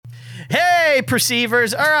Okay,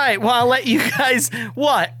 perceivers. All right, well, I'll let you guys...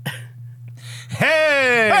 What?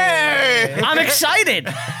 Hey! I'm excited.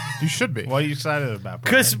 You should be. What are you excited about?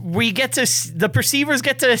 Because we get to... The perceivers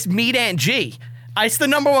get to meet Aunt G. It's the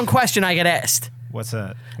number one question I get asked. What's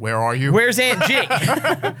that? Where are you? Where's Aunt G?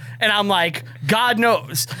 And I'm like, God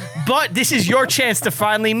knows. But this is your chance to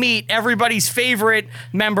finally meet everybody's favorite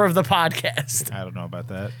member of the podcast. I don't know about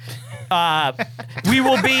that. We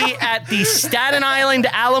will be at the Staten Island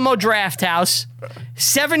Alamo Draft House,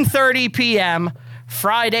 7:30 p.m.,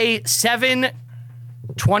 Friday,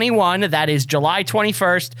 7/21. That is July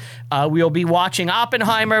 21st. We'll be watching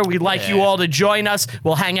Oppenheimer. We'd like you all to join us.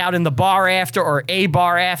 We'll hang out in the bar after or a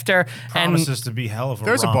bar after. Promises to give hell of a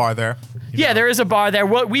There's a romp. bar there. Yeah, there is a bar there.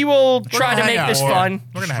 We will try to hang make out. this Or- fun.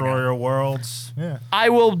 We're gonna hang out. Destroyer Worlds. Yeah. I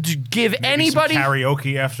will give anybody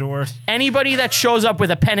Karaoke afterwards. that shows up with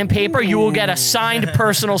a pen and paper, you will get a signed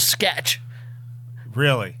personal sketch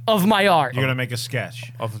Really? of my art. You're gonna make a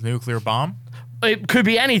sketch. Of a nuclear bomb? It could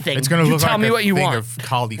be anything. It's going to you look tell like me a what you thing want. of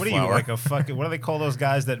cauliflower. What are you, like a fucking... What do they call those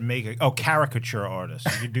guys that make... caricature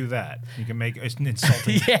artists. You can do that. You can make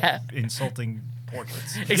insulting... Yeah. Insulting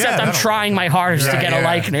portraits. Except I'm that'll trying my hardest to get a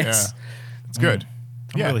likeness. Yeah. It's good.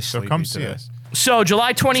 I'm yeah, really so sleepy come see today. us. So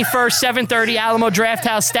July 21st, 7:30, Alamo Draft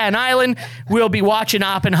House, Staten Island. We'll be watching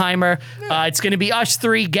Oppenheimer. It's going to be us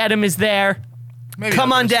three. Get him is there. Maybe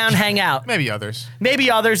Come on others. down, hang out. Maybe others.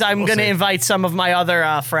 Maybe others. I'm going to see. invite some of my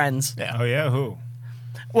other friends. Yeah. Oh, yeah? Who?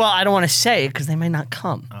 Well, I don't want to say it because they may not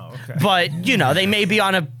come. Oh, okay. But, they may be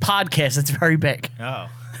on a podcast that's very big. Oh.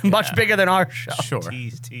 Much bigger than our show. Sure.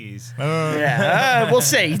 Tease. Yeah, we'll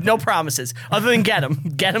see. No promises. Other than Get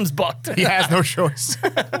Him. Get Him's booked. He has no choice.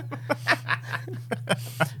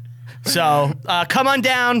 So come on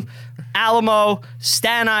down, Alamo,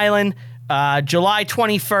 Staten Island, July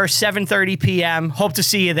 21st, 7:30 p.m. Hope to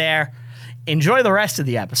see you there. Enjoy the rest of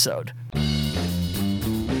the episode.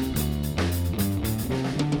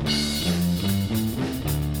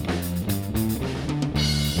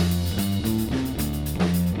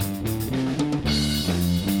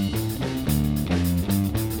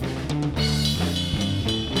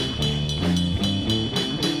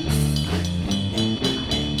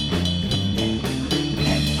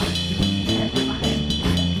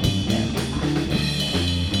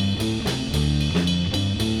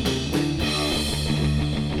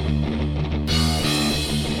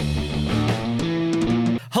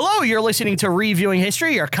 Hello, you're listening to Reviewing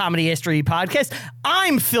History, your comedy history podcast.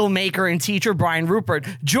 I'm filmmaker and teacher Brian Rupert,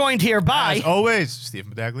 joined here by... As always,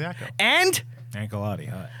 Stephen Badagliacco. And... Ancelotti,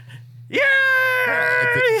 hi.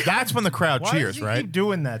 Yay! That's when the crowd Why cheers, does he right? keep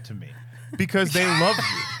doing that to me? Because they love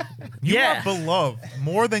you. You Yeah. are beloved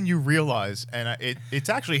more than you realize, and it's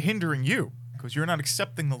actually hindering you because you're not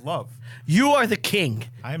accepting the love. You are the king,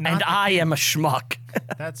 I am not and the I am a schmuck.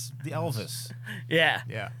 That's the Elvis. Yeah.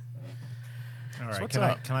 Yeah. All right, what's can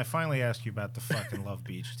up? I finally ask you about the fucking Love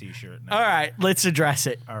Beach t-shirt now? All right, let's address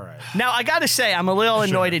it. All right. Now, I got to say, I'm a little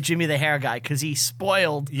annoyed at Jimmy the Hair Guy because he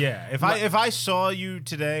spoiled. Yeah, if I saw you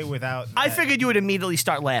today without I that- figured you would immediately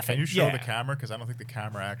start Can laughing. you show Yeah. the camera? Because I don't think the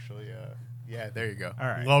camera actually. Yeah, there you go. All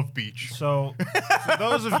right. Love Beach. So, for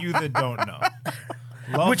those of you that don't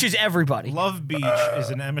know, Which is everybody. Love Beach is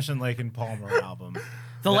an Emerson, Lake and Palmer album.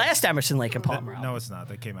 The last Emerson, Lake and Palmer album. No, it's not.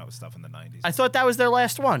 They came out with stuff in the 90s. I thought that was their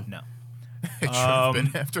last one. No. It should have been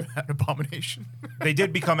after that abomination. They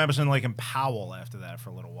did become Emerson, Lake and Powell after that for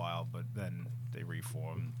a little while, but then they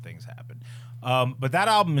reformed. Things happened. But that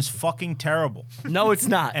album is fucking terrible. No, it's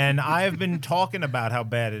not. And I've been talking about how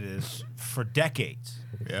bad it is for decades.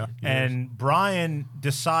 Yeah. And Brian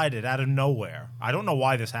decided out of nowhere, I don't know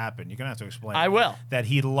why this happened, you're going to have to explain. I will. That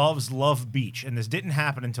he loves Love Beach. And this didn't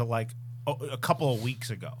happen until like a couple of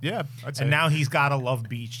weeks ago. Yeah, I'd say. And now he's got a Love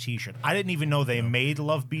Beach t-shirt. I didn't even know they made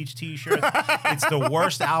Love Beach t-shirts. It's the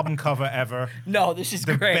worst album cover ever. No, this is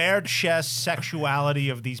The great. bare chest sexuality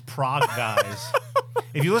of these prog guys.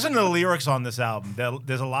 If you listen to the lyrics on this album,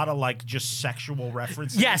 there's a lot of like just sexual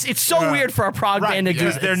references. Yes, it's so weird for a prog Right, band to do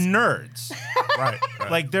because this. they're nerds. right.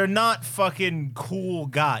 Like they're not fucking cool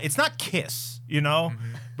guys. It's not Kiss, you know?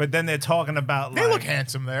 But then they're talking about They like look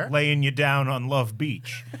handsome there. laying you down on Love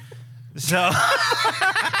Beach. So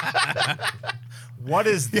what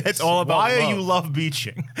is this? it's all about Why are love. you love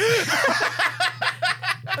beaching?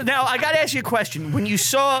 Now, I got to ask you a question. When you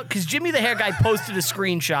saw, because Jimmy the Hair Guy posted a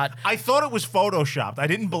screenshot. I thought it was photoshopped. I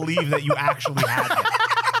didn't believe that you actually had it.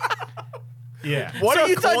 Yeah. What so are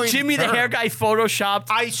you thought coined Jimmy the terms? Hair Guy photoshopped?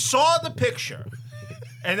 I saw the picture.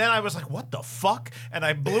 And then I was like, what the fuck? And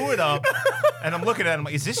I blew it up. And I'm looking at it. I'm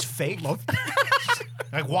like, is this fake?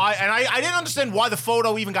 Like, why? And I didn't understand why the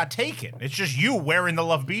photo even got taken. It's just you wearing the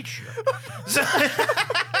Love Beach shirt. So-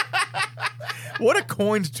 What a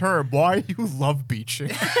coined term. Why are you love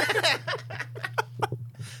beaching?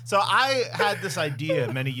 So I had this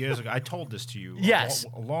idea many years ago. I told this to you. Yes.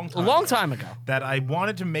 A long A time. long time ago. That I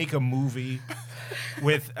wanted to make a movie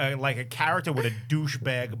with like a character with a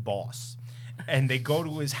douchebag boss, and they go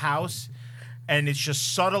to his house. And it's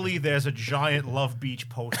just subtly there's a giant Love Beach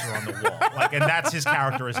poster on the wall, like, and that's his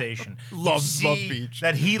characterization. Loves You Love see Beach.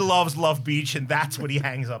 That he loves Love Beach, and that's what he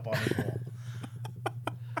hangs up on his wall.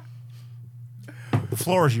 The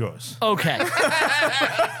floor is yours. Okay.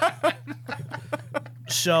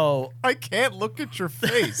 So, I can't look at your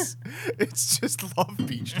face. It's just Love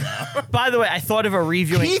Beach now. by the way, I thought of a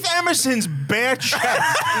reviewing. Keith Emerson's bare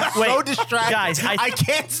chest is so Wait, distracting. guys, I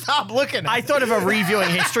can't stop looking at I it. thought of a reviewing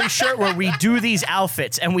history shirt where we do these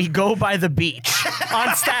outfits and we go by the beach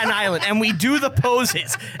on Staten Island and we do the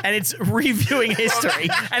poses and it's reviewing history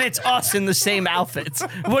and it's us in the same outfits.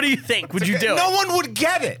 What do you think? Would you do No it? one would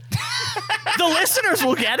get it. The listeners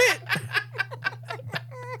will get it.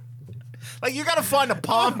 Like, you gotta find a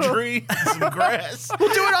palm tree and some grass.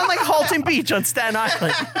 We'll do it on like Halton Beach on Staten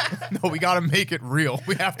Island. No, we got to make it real.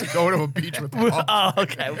 We have to go to a beach with the Oh,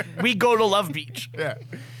 okay. We go to Love Beach. Yeah.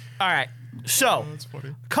 All right. So, That's funny.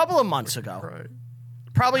 a couple of months ago, Right.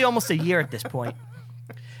 probably almost a year at this point,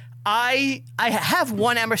 I have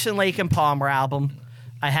one Emerson, Lake and Palmer album.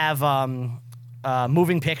 I have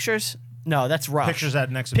Moving Pictures. No, that's Rush. Pictures at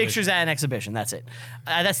an exhibition. Pictures at an exhibition. That's it.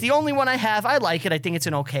 That's the only one I have. I like it. I think it's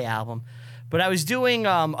an okay album. But I was doing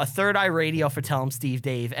a Third Eye Radio for Tell 'em Steve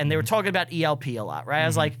Dave, and they were talking about ELP a lot, right? I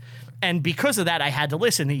was like, and because of that, I had to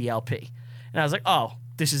listen to ELP. And I was like, oh,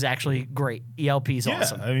 this is actually great. ELP is Yeah,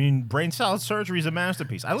 awesome. I mean, Brain Salad Surgery is a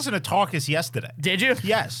masterpiece. I listened to Talkus yesterday. Did you?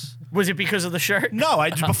 Yes. Was it because of the shirt? No,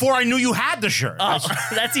 before I knew you had the shirt. Oh,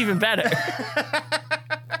 that's even better.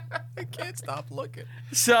 I can't stop looking.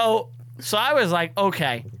 So I was like,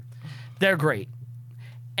 okay, they're great.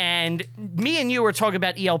 And me and you were talking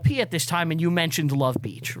about ELP at this time, and you mentioned Love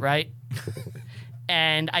Beach, right?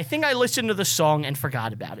 And I think I listened to the song and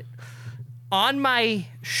forgot about it. On my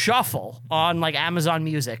shuffle on like Amazon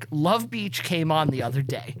Music, Love Beach came on the other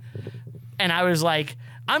day. And I was like,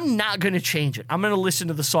 I'm not going to change it. I'm going to listen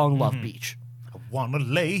to the song Love Beach. Wanna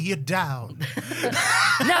lay you down.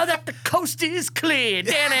 Now that the coast is clear.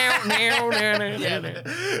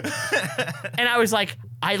 And I was like,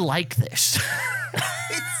 I like this.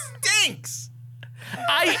 It stinks.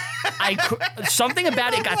 Something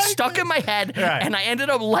about it got stuck in my head, Right. and I ended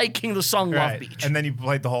up liking the song Love Beach. And then you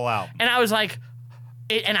played the whole album. And I was like,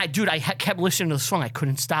 I kept listening to the song. I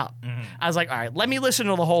couldn't stop. I was like, all right, let me listen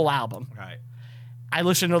to the whole album. Right. I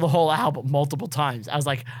listened to the whole album multiple times. I was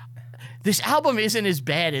like, this album isn't as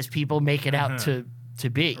bad as people make it out to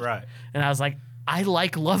be. Right. And I was like, I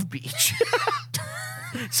like Love Beach.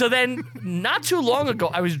 So then, not too long ago,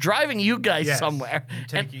 I was driving you guys Yes. somewhere.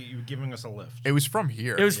 And You were giving us a lift. It was from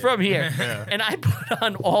here. it was from here. And I put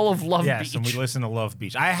on all of Love Yes, Beach. and we listened to Love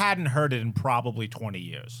Beach. I hadn't heard it in probably 20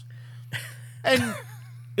 years. And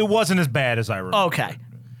it wasn't as bad as I remember. Okay.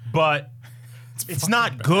 But it's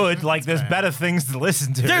not good. Like, there's better things to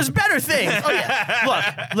listen to. There's better things. Oh, yeah.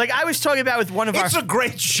 Look, like I was talking about with one of It's our... a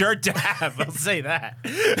great shirt to have. I'll say that.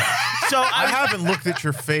 So I I haven't looked at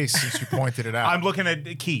your face since you pointed it out. I'm looking at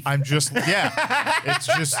Keith. I'm just, yeah. It's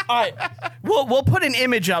just, all right, we'll put an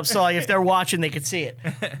image up so like, if they're watching, they could see it.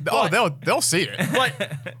 oh, they'll see it.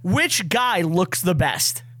 But which guy looks the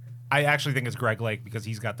best? I actually think it's Greg Lake because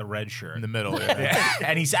he's got the red shirt. In the middle, yeah.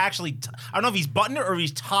 And he's actually, I don't know if he's buttoned it or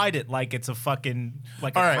he's tied it like it's a fucking,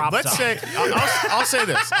 like All a right, crop let's top. say, I'll say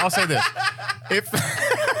this. I'll say this. If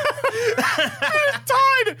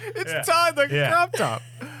it's tied like a crop top.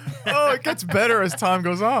 Oh, it gets better as time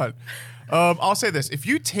goes on. I'll say this. If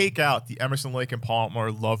you take out the Emerson, Lake and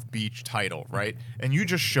Palmer Love Beach title, right, and you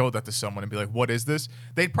just show that to someone and be like, what is this?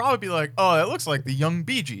 They'd probably be like, oh, it looks like the Young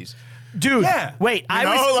Bee Gees. Dude, Yeah. wait, I know,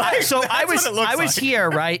 was like, so I that's was what it looks I was like. here,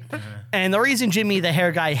 right? And the reason Jimmy the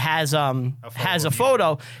hair guy has a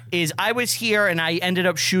photo is I was here and I ended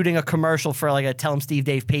up shooting a commercial for like a Tell 'em Steve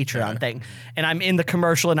Dave Patreon thing. And I'm in the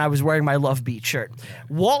commercial and I was wearing my Love Beach shirt.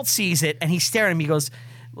 Walt sees it and he's staring at me, he goes,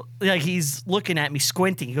 like he's looking at me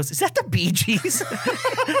squinting. He goes, "Is that the Bee Gees?"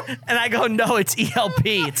 And I go, "No, it's ELP.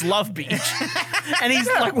 It's Love Beach." And he's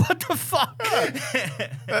like, "What the fuck?"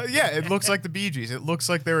 Yeah, it looks like the Bee Gees. It looks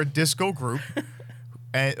like they're a disco group.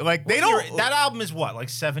 And like they don't. That album is what, like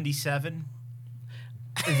 77?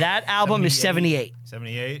 That album is 78.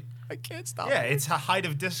 78? I can't stop. Yeah, it's a height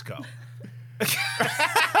of disco.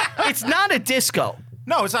 It's not a disco.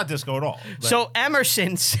 No, it's not disco at all. But So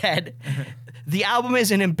Emerson said, the album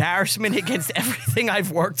is an embarrassment against everything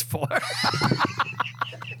I've worked for.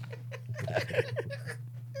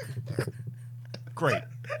 great.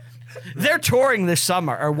 They're touring this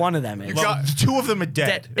summer, or one of them is. Well, two of them are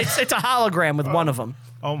dead. It's a hologram with one of them.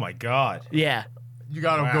 Oh my God. Yeah. You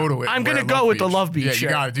got to go to it. I'm wear gonna go with the Love Beach Yeah, shirt. you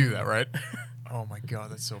got to do that, right? Oh my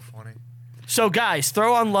God, that's so funny. So guys,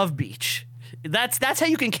 throw on Love Beach. That's how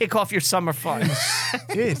you can kick off your summer fun.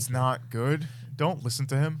 It's not good. Don't listen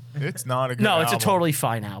to him. It's not a good No, it's a album. totally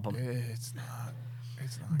fine album. It's not.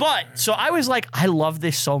 It's not. But so I was like, I love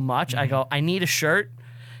this so much. I go, I need a shirt,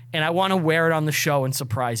 and I want to wear it on the show and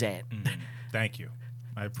surprise Aunt. Thank you.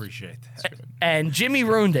 I appreciate that. And Jimmy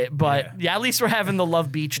ruined it, but yeah, at least we're having the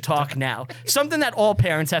Love Beach talk now. Something that all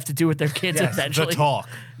parents have to do with their kids eventually. The talk.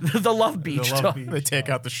 The Love Beach Love talk. Beach. They take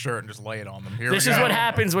out the shirt and just lay it on them. Here This we is go. what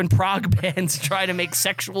happens when prog bands try to make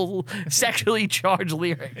sexually charged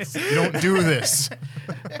lyrics. You don't do this.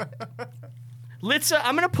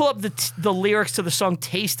 I'm gonna pull up the lyrics to the song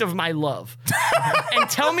 "Taste of My Love," and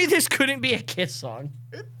tell me this couldn't be a Kiss song.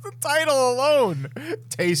 It's the title alone.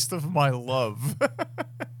 Taste of My Love.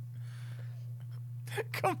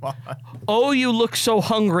 Come on. Oh, you look so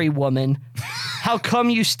hungry, woman. How come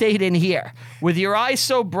you stayed in here with your eyes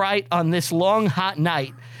so bright on this long hot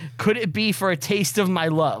night? Could it be for a taste of my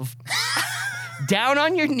love? Down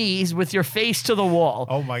on your knees with your face to the wall.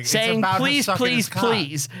 Oh my- it's saying, about him please, sucking his please, cock."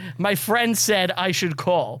 please. My friend said I should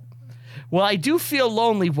call. Well, I do feel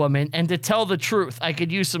lonely, woman, and to tell the truth, I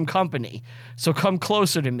could use some company. So come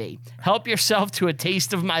closer to me. Help yourself to a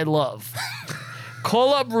taste of my love.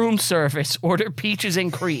 Call up room service, order peaches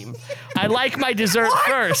and cream. I like my dessert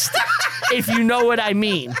first, if you know what I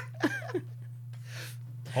mean.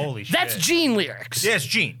 Holy shit. That's Gene lyrics. Yes,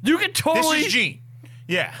 Gene. You can totally This is Gene.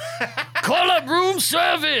 Yeah. call up room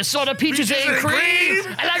service, order peaches and cream.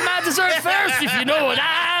 I like my dessert first, if you know what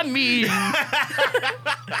I mean.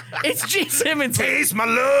 It's Gene Simmons. Taste my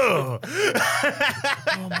love.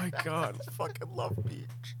 Oh my God. Fucking Love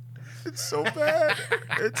Beach. It's so bad.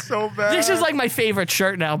 It's so bad. This is like my favorite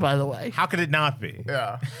shirt now, by the way. How could it not be?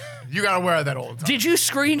 Yeah. You got to wear that all the time. Did you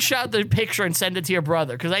screenshot the picture and send it to your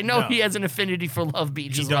brother? Because I know No. he has an affinity for Love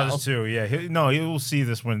Beach He as does well. too, yeah. He will see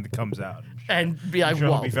this when it comes out. And be like, I'm sure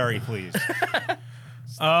whoa. he'll be very pleased.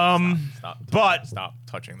 Stop. But Stop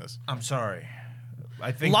touching this. I'm sorry.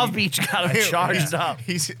 I think Love Beach got him charged up.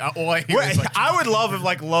 He's all I hear is like, I would love if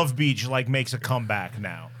like Love Beach like makes a comeback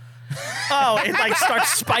now. Oh, it like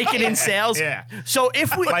starts spiking in sales. Yeah. So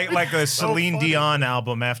if we, Like a Celine funny. Dion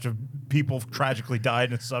album after people tragically died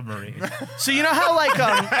in a submarine. so you know how like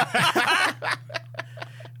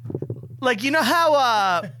you know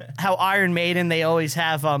how Iron Maiden they always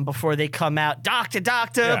have before they come out, Doctor,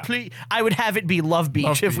 Yeah. please. I would have it be Love Beach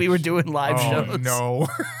Love if we Beach. were doing live oh shows. no.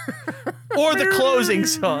 Or the closing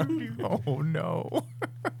song. Oh no.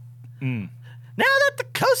 Now that the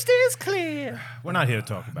coast is clear. We're not here to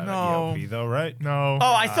talk about No. ELP though, right? No.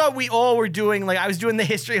 Oh, I thought we all were doing like I was doing the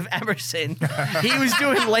history of Emerson. He was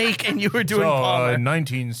doing Lake and you were doing Palmer.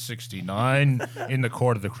 1969, In the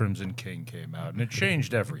Court of the Crimson King came out, and it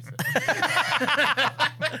changed everything.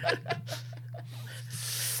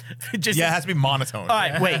 Just, Yeah, it has to be monotone. All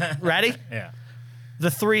right, wait. Ready? Yeah. The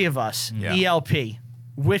three of us, Yeah. ELP.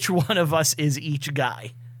 Which one of us is each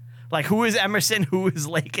guy? Like, who is Emerson, who is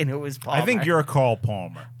Lake, and who is Palmer? I think you're Carl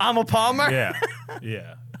Palmer. I'm a Palmer? Yeah.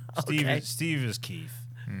 Yeah. Okay. Steve is Keith.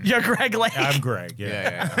 You're Greg Lake. I'm Greg.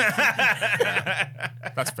 Yeah. Yeah.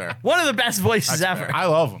 That's fair. One of the best voices ever. I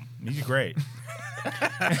love him. He's great.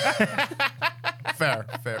 Fair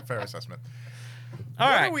assessment. All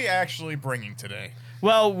What right. are we actually bringing today?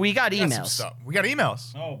 Well, we got We got some emails. stuff. We got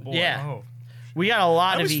emails. Oh boy. Yeah. Oh. We got a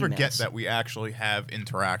lot I of always emails. forget that we actually have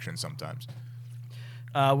interaction sometimes.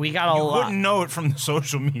 We got a You lot. wouldn't know it from the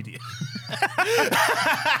social media.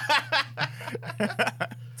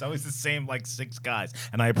 It's always the same like 6 guys.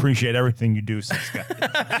 And I appreciate everything you do, 6 guys.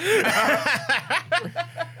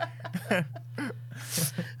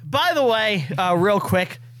 By the way, real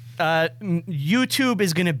quick, YouTube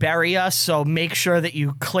is going to bury us, so make sure that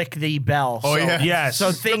you click the bell. Oh, so, yeah. Yes.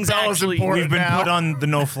 So things bell is actually. important. We've been now. put on the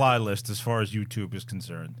no-fly list as far as YouTube is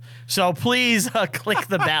concerned. So please click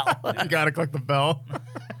the bell. You gotta click the bell.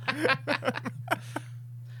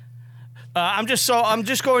 I'm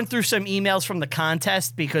just going through some emails from the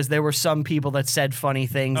contest because there were some people that said funny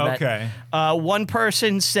things. Okay. That, one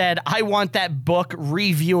person said, "I want that book,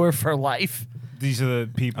 Reviewer for Life." These are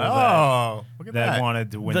the people Oh, look at that that.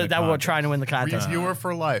 wanted to win the That were contest. trying to win the contest. Reviewer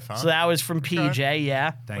for life, huh? So that was from PJ,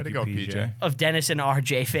 yeah, Thank Way to you, go, PJ. PJ. of Dennis and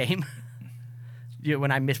RJ fame.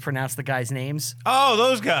 When I mispronounced the guys' names. Oh,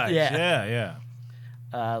 those guys. Yeah. Yeah,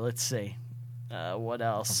 yeah. Let's see. What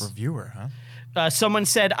else? Reviewer, huh? Someone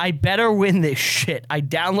said, I better win this shit. I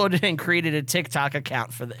downloaded and created a TikTok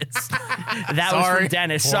account for this. That was from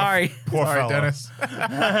Dennis. Sorry. Poor All right, fellow.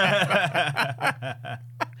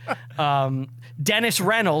 Dennis. Dennis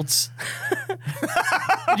Reynolds,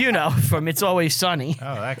 you know, from It's Always Sunny.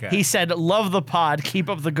 Oh, that guy. He said, love the pod. Keep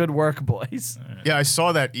up the good work, boys. Yeah, I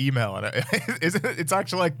saw that email, and it's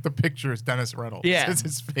actually like the picture is Dennis Reynolds. Yeah. It's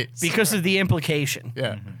his face. Because of the implication.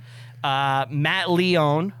 yeah. Matt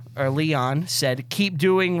Leon said, keep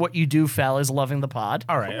doing what you do, fellas. Loving the pod.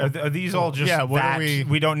 All right. Are these all just Yeah, what are facts?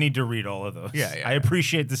 we- don't need to read all of those. Yeah, yeah. I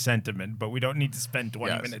appreciate the sentiment, but we don't need to spend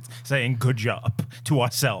 20 Yes. minutes saying good job to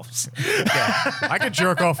ourselves. Yeah. I could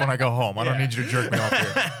jerk off when I go home. I don't need you to jerk me off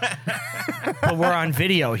here. But we're on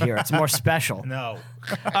video here. It's more special. No.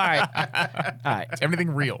 All right. All right. It's everything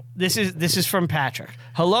real. This is from Patrick.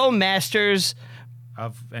 Hello, Masters.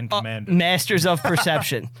 And Commander. Masters of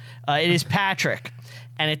Perception. It is Patrick.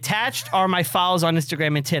 And attached are my follows on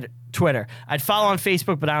Instagram and Twitter. I'd follow on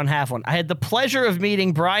Facebook, but I don't have one. I had the pleasure of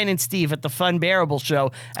meeting Brian and Steve at the Fun Bearable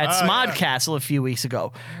show at Smodcastle a few weeks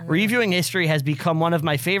ago. Reviewing History has become one of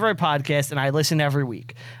my favorite podcasts, and I listen every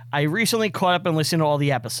week. I recently caught up and listened to all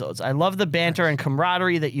the episodes. I love the banter and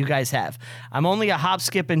camaraderie that you guys have. I'm only a hop,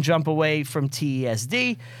 skip, and jump away from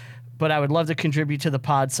TESD, but I would love to contribute to the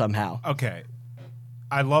pod somehow. Okay.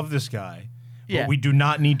 I love this guy. Yeah. But we do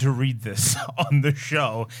not need to read this on the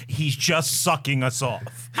show. He's just sucking us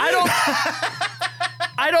off. I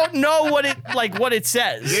don't know what it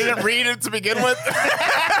says. You didn't read it to begin with?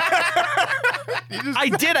 I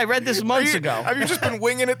did. I read this months ago. Have you just been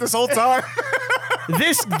winging it this whole time?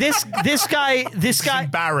 This guy. It's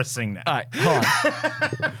embarrassing now. All right, hold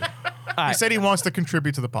on. He said he wants to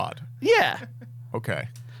contribute to the pod. Yeah. Okay.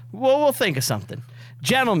 Well, we'll think of something.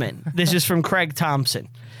 Gentlemen, this is from Craig Thompson.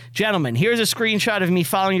 Gentlemen, here's a screenshot of me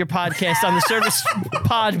following your podcast on the service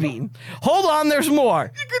Podbean. Hold on, there's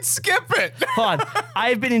more. You could skip it. Hold on. I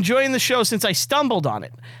have been enjoying the show since I stumbled on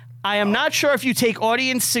it. I am not sure if you take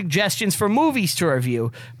audience suggestions for movies to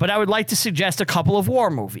review, but I would like to suggest a couple of war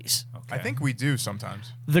movies. I think we do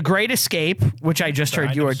sometimes. The Great Escape, which I just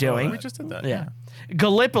heard you were doing. We just did that. Yeah.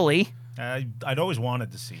 Gallipoli I'd always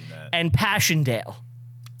wanted to see that. and Passchendaele.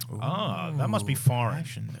 Oh, that must be foreign.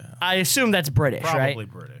 I assume that's British, Probably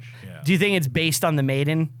right? British, yeah. Do you think it's based on the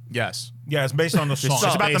Maiden? Yes. Yeah, it's based on the song. song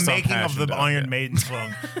It's about the based on making of the Passchendaele, Iron yeah. Maiden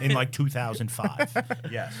song in like 2005.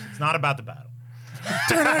 Yes, it's not about the battle.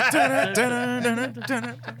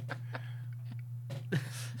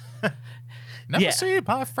 Never Yeah. see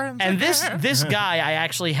my friends. And again. this guy, I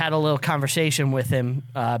actually had a little conversation with him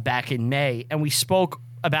back in May, and we spoke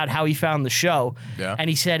about how he found the show. Yeah. And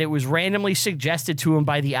he said it was randomly suggested to him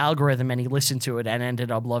by the algorithm, and he listened to it and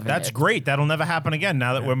ended up loving That's it. great. That'll never happen again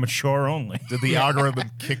now that we're mature only. Did the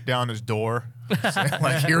algorithm kick down his door?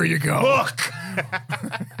 Like, here you go. Look!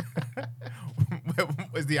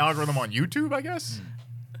 Is the algorithm on YouTube, I guess?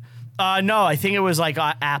 No, I think it was like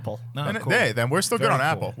Apple. Then, cool. hey, then we're still good Very on cool.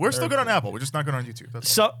 Apple. We're still Very good on Apple. We're just not good on YouTube. That's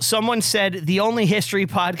So someone said the only history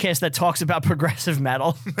podcast that talks about progressive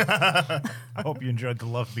metal. I hope you enjoyed the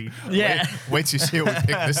Love Beat. Yeah. Wait till you see what we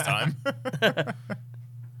pick this time.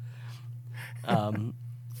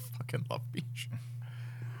 Fucking Love Beach.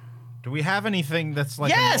 Do we have anything that's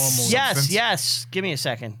like a Yes, normal... yes, substance? yes. Give me a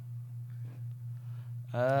second.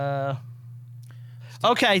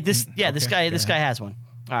 Okay, this guy has one.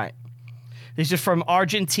 All right. This is from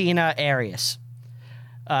Argentina Arias.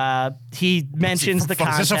 He mentions the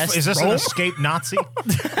contest. Is this an escaped Nazi?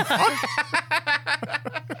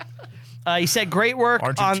 He said great work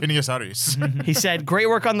on Argentinius Aries. He said, great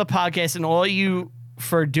work on the podcast and all you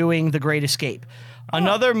for doing The Great Escape.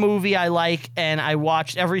 Another movie I like and I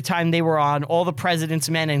watched every time they were on, All the President's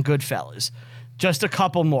Men and Goodfellas. Just a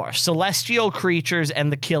couple more. Celestial Creatures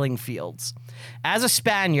and The Killing Fields. As a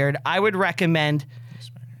Spaniard, I would recommend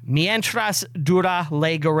Mientras Dura la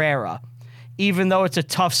Guerrera, even though it's a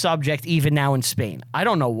tough subject even now in Spain. I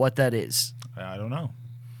don't know what that is. I don't know.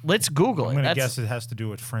 Let's Google I'm it. going to That's- guess it has to do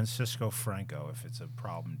with Francisco Franco if it's a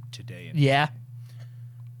problem today. Yeah.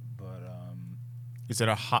 But Is it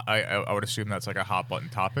a hot? I would assume that's like a hot button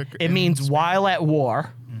topic. It means while at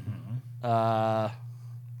war. Mm-hmm.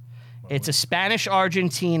 It's a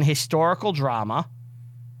Spanish-Argentine historical drama.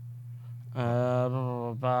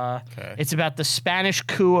 It's about the Spanish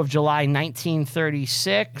coup of July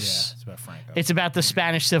 1936. yeah, it's about Franco. It's about the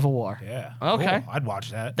Spanish Civil War. yeah. Okay. Cool. I'd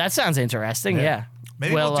watch that. That sounds interesting. Yeah.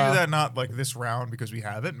 Maybe Well, we'll do that not like this round because we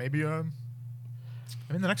have it. Maybe the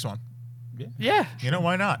next one. Yeah. You know,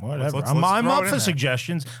 why not? Whatever. Let's I'm throw it up in for there.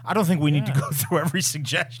 suggestions. I don't think we need to go through every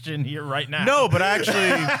suggestion here right now. No, but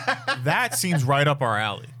actually, that seems right up our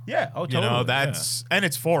alley. Yeah. Oh, You totally. know, that's and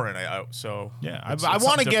it's foreign, so Yeah. it's I want to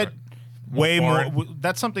something get different. way foreign. more.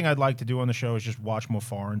 That's something I'd like to do on the show is just watch more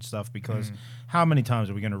foreign stuff because how many times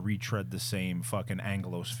are we going to retread the same fucking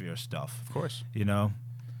Anglosphere stuff? Of course, You know.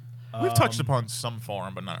 we've touched upon some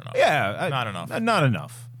foreign, but not enough. Yeah, not enough. Not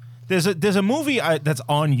enough. There's a movie that's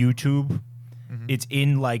on YouTube. It's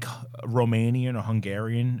in like Romanian or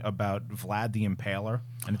Hungarian about Vlad the Impaler,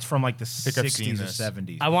 and it's from like the think I've seen 60s or this.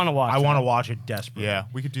 70s. I want to watch I want to that. watch it desperately. Yeah,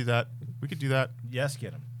 we could do that. We could do that. Yes,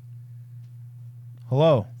 get him.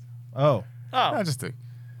 Hello. Oh. Oh, I just think.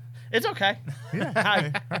 it's okay.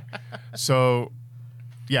 Hi. So,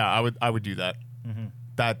 yeah, I would do that.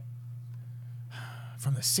 That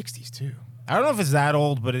from the '60s too. I don't know if it's that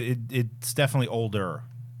old, but it's definitely older.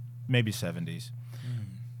 Maybe 70s.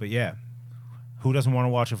 But yeah. Who doesn't want to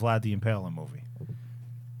watch a Vlad the Impaler movie?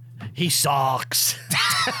 He sucks.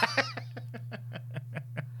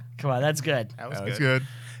 Come on, that's good. That's good.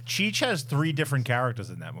 Cheech has 3 different characters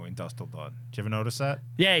in that movie, in Dust Till Dawn. Did you ever notice that?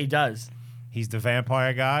 Yeah, he does. He's the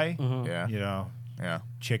vampire guy, Yeah, you know, yeah.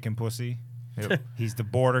 chicken pussy. Yep. He's the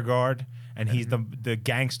border guard, and he's the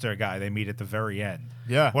gangster guy they meet at the very end.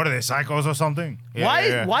 Yeah. What are they, psychos or something? Yeah, why?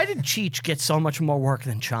 yeah. Why did Cheech get so much more work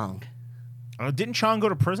than Chong? Didn't Chong go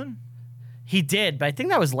to prison? He did, but I think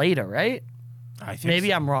that was later, right? I think Maybe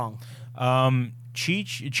so. I'm wrong.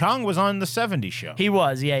 Chong was on the 70s show. He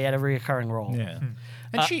was. Yeah, he had a reoccurring role. Yeah.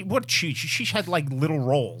 And Cheech had like little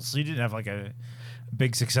roles. He didn't have like a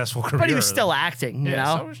big successful career. But he was still acting, you yeah,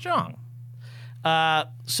 know? so was Chong.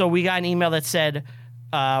 So we got an email that said,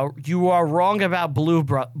 you are wrong about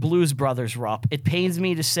Blues Brothers, Rupp. It pains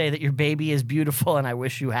me to say that your baby is beautiful and I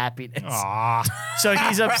wish you happiness. Aw. So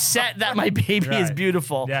he's upset that my baby is Right.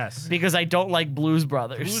 beautiful. Yes. Because I don't like Blues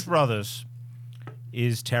Brothers. Blues Brothers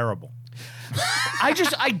is terrible. I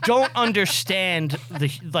don't understand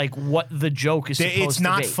what the joke is supposed It's to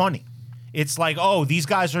not be. funny. It's like, oh, these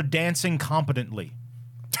guys are dancing competently.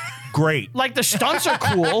 Great. Like the stunts are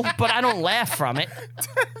cool, but I don't laugh from it.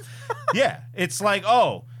 Yeah. It's like,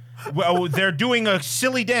 oh, well, they're doing a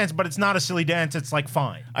silly dance, but it's not a silly dance. It's like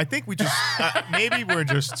fine. I think we just maybe we're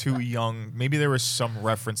just too young. Maybe there was some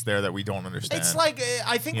reference there that we don't understand. It's like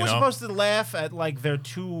I think You we're know? supposed to laugh at like they're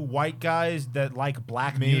 2 white guys that like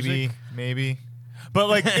black music. maybe, but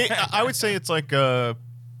like I would say it's like a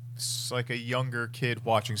younger kid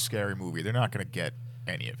watching Scary Movie. They're not gonna get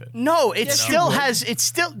any of it. No, it Yes, still you would. has. It's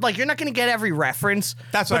still like you're not going to get every reference.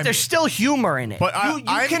 That's what but I there's mean. still humor in it. But You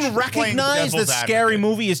I'm can playing recognize that devil's Scary advocate.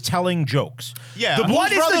 Movie is telling jokes. Yeah. The Blues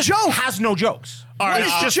What is the Brothers joke? has no jokes. All right,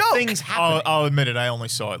 it's I'll- just joke? things happening. I'll admit it. I only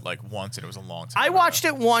saw it like once, and it was a long time. I watched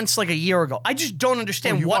it once like a year ago. I just don't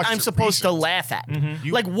understand you what watched I'm it supposed to recent. laugh at.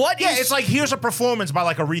 You- Like what yeah, is- it's like here's a performance by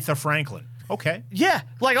like Aretha Franklin. Okay. yeah,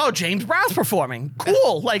 like oh James Brown's performing.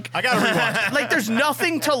 Cool. Like I gotta rewatch it. like there's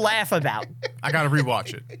nothing to laugh about. I gotta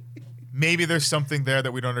rewatch it. Maybe there's something there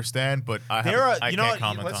that we don't understand, but I can't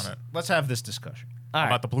comment on it. Let's have this discussion. All right.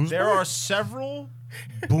 About the Blues There Brothers? are several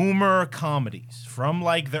boomer comedies from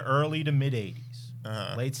like the early to mid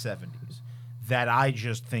 80s, late 70s that I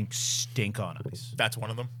just think stink on ice. That's one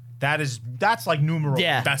of them. That's like numero.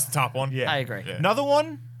 Yeah. That's the top one. Yeah. I agree. Yeah. Another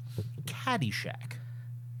one, Caddyshack.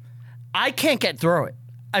 I can't get through it.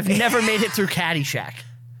 I've never made it through Caddyshack.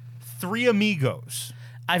 Three Amigos.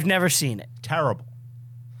 I've never seen it. Terrible.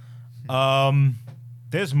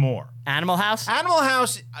 There's more. Animal House? Animal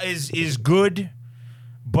House is good,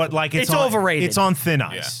 but like it's It's on, overrated. It's on thin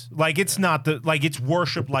ice. Like it's not it's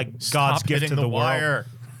worshipped like God's Stop gift hitting to the wire.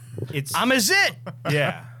 world. It's I'm a zit.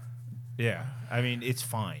 yeah, yeah. I mean, it's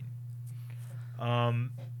fine.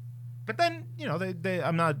 But then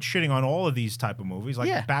I'm not shitting on all of these type of movies. Like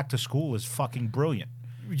Yeah. Back to School is fucking brilliant.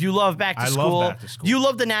 You love Back to I love School. Back to School. You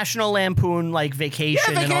love the National Lampoon like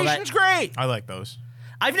Vacation and all that. Vacation's great. I like those.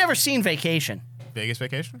 I've never seen Vacation. Vegas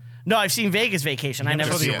Vacation? No, I've seen Vegas Vacation. I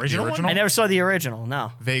never saw the seen original one? I never saw the original.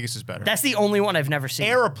 No, Vegas is better. that's the only one I've never seen.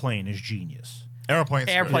 Airplane is genius. Airplane's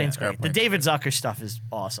Airplane's great. Airplane. The David Zucker stuff is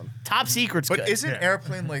awesome. Top Secret's But good. isn't Yeah.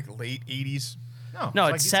 Airplane like late 80s? No,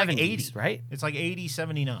 like- it's like 70s, 80, right? It's like 80,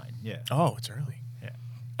 79. Yeah. Oh, it's early.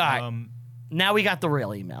 All right. Now we got the real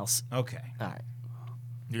emails. Okay. All right.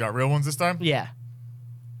 You got real ones this time? Yeah.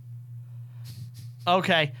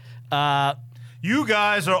 Okay. You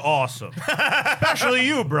guys are awesome. Especially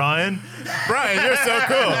you, Brian. Brian, you're so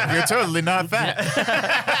cool. You're totally not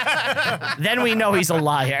fat. Then we know he's a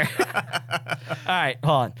liar. All right,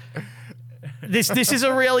 hold on. This is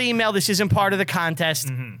a real email. This isn't part of the contest.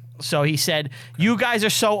 So he said, "You guys are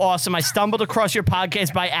so awesome. I stumbled across your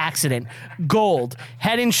podcast by accident. Gold,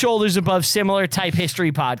 head and shoulders above similar type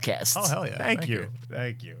history podcasts." Oh hell yeah! Thank you.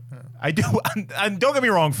 Thank you. I do. And don't get me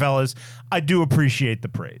wrong, fellas. I do appreciate the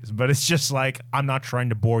praise, but it's just like I'm not trying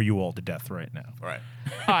to bore you all to death right now. Right.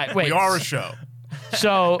 All right, wait. We are a show.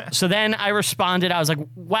 So then I responded. I was like,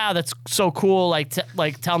 "Wow, that's so cool.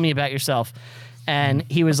 Like tell me about yourself." And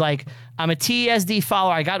he was like, "I'm a TSD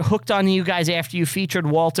follower. I got hooked on you guys after you featured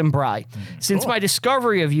Walton Bry. Since my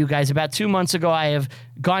discovery of you guys about 2 months ago, I have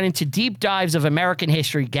gone into deep dives of American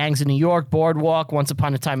history, Gangs of New York, Boardwalk, Once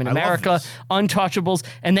Upon a Time in America, Untouchables,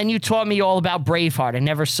 and then you taught me all about Braveheart. I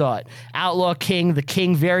never saw it. Outlaw King, The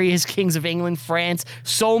King, various kings of England, France,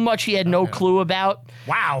 so much he had no clue about."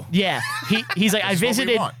 Wow. Yeah, he's like, I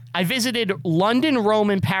visited London, Rome,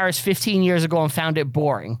 and Paris 15 years ago and found it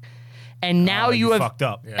boring. And now you have fucked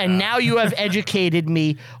up. And now you have educated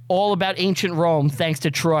me all about ancient Rome, thanks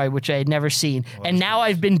to Troy, which I had never seen. And now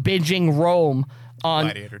I've been binging Rome on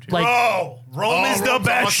Gladiator too. like Rome is the Rome's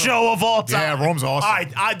best awesome. show of all time. Yeah, Rome's awesome. All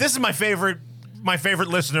right, this is my favorite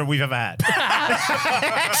listener we've ever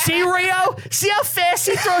had. See, Rio? See how fast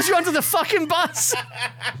he throws you under the fucking bus?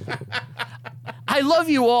 I love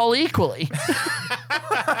you all equally.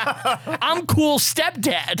 I'm cool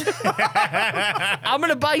stepdad. I'm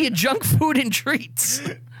gonna buy you junk food and treats.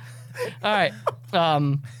 All right.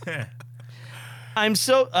 I'm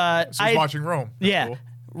so So he's watching Rome. That's yeah. cool.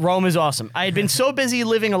 Rome is awesome. I had been so busy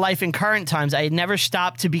living a life in current times, I had never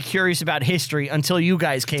stopped to be curious about history until you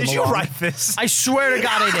guys came Did along. you write this? I swear to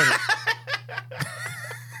God I didn't.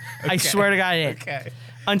 I swear to God I didn't. Okay.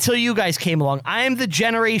 Until you guys came along. I am the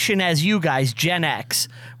generation as you guys, Gen X.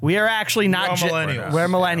 We are actually not We're millennials. We're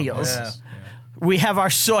millennials. Yeah. We have our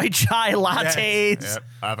soy chai lattes. Yep.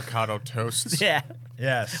 Avocado toast. Yeah.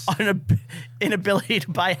 Yes. Inability to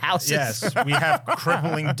buy houses. Yes. We have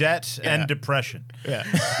crippling debt and depression. Yeah.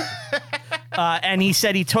 And he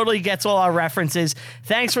said he totally gets all our references.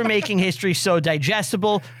 Thanks for making history so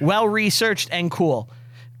digestible, well-researched, and cool.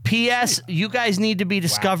 P.S. You guys need to be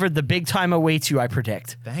discovered. The big time awaits you, I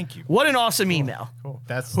predict. Thank you. What an awesome email. Cool.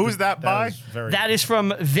 That's Who's that by? is very, That is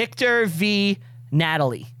from Victor V.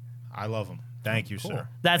 Natalie. I love him. Thank you, sir.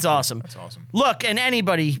 That's awesome. That's awesome. Look, and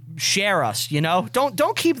anybody share us, you know?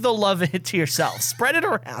 Don't keep the love to yourself. Spread it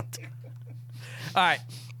around. All right.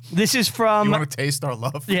 This is from You want to taste our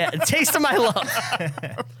love? yeah, taste of my love.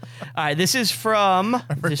 All right, this is from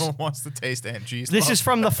Everyone wants to taste Aunt G's this love. is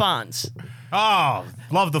from the Fonz. Oh,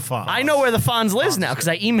 love the fun. I know where the Fonz lives now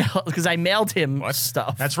because I mailed him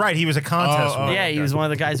stuff. That's right. He was a contest winner. Yeah, he was one of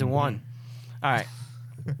the guys who won. All right.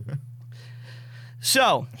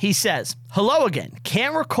 So he says, "Hello again.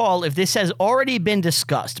 Can't recall if this has already been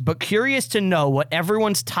discussed, but curious to know what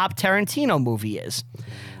everyone's top Tarantino movie is.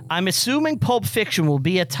 I'm assuming Pulp Fiction will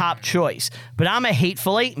be a top choice, but I'm a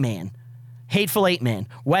Hateful Eight man. Hateful Eight man.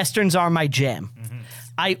 Westerns are my jam.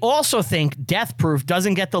 I also think Death Proof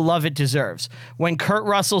doesn't get the love it deserves. When Kurt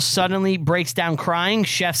Russell suddenly breaks down crying,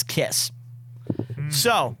 chef's kiss.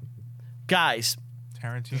 So, guys,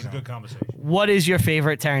 Tarantino. Good conversation. what is your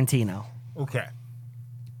favorite Tarantino? Okay.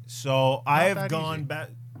 So I have that gone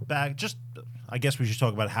easy. back. Just, I guess we should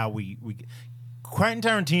talk about how we. Quentin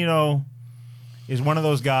Tarantino is one of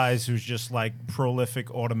those guys who's just like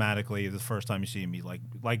prolific automatically the first time you see him.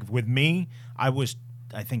 Like with me, I was,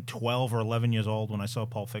 I think, 12 or 11 years old when I saw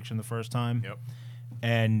Pulp Fiction the first time. Yep.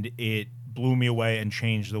 And it blew me away and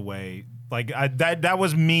changed the way. Like that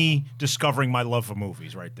was me discovering my love for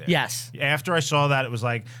movies right there. Yes. After I saw that, it was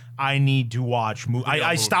like I need to watch movies.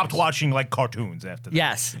 I stopped watching like cartoons after that.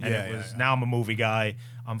 Yes. And it was now I'm a movie guy.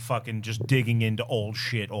 I'm fucking just digging into old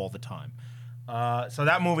shit all the time. So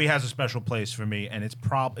that movie has a special place for me, and it's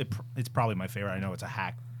probably my favorite. I know it's a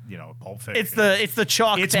hack, Pulp Fiction. It's the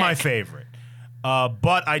chalk. It's pick. my favorite.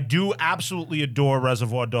 But I do absolutely adore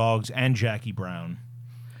Reservoir Dogs and Jackie Brown.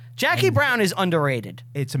 Jackie Brown is underrated.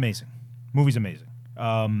 It's amazing. Movie's amazing.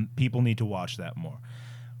 People need to watch that more.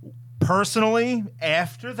 Personally,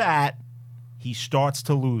 after that, he starts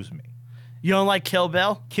to lose me. You don't like Kill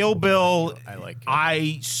Bill? Kill Bill, I like Kill Bill.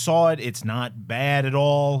 I saw it. It's not bad at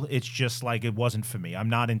all. It's just like it wasn't for me. I'm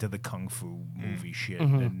not into the kung fu movie shit.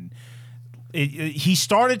 And he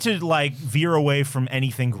started to like veer away from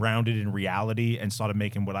anything grounded in reality and started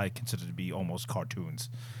making what I consider to be almost cartoons.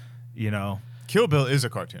 Kill Bill is a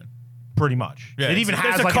cartoon. Pretty much. Yeah, it even there's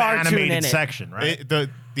has a like an cartoon in animated it. section, right?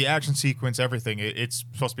 The action sequence, everything. It's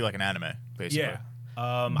supposed to be like an anime, basically. Yeah.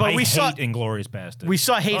 But I we hate saw- Inglourious Basterds. We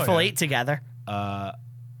saw Hateful yeah. Eight together.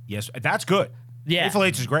 Yes, that's good. Yeah. Hateful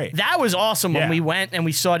Eight is great. That was awesome when Yeah. we went and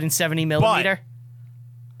we saw it in 70 millimeter.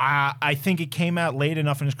 I think it came out late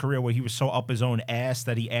enough in his career where he was so up his own ass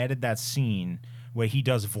that he added that scene where he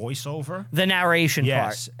does voiceover. The narration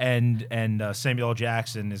Yes, part. and Samuel L.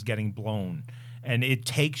 Jackson is getting blown. And it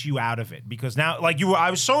takes you out of it because now, I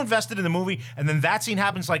was so invested in the movie, and then that scene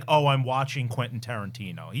happens. Like, oh, I'm watching Quentin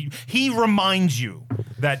Tarantino. He reminds you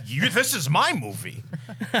that this is my movie.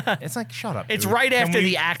 It's like, shut up. It's dude. right after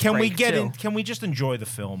the act Can we break, get too. in? Can we just enjoy the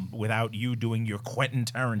film without you doing your Quentin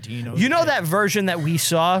Tarantino? You know shit? that version that we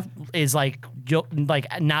saw is like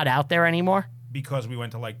not out there anymore. Because we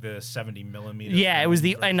went to like the 70 millimeter. Yeah, it was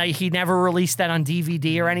he never released that on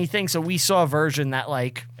DVD or anything. So we saw a version that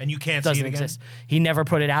and you can't see doesn't it again? exist. He never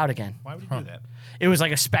put it out again. Why would you do that? It was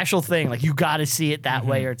like a special thing. Like you got to see it that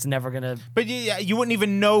way, or it's never gonna. But yeah, you wouldn't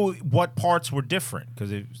even know what parts were different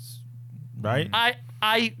because it was right.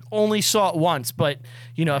 I only saw it once, but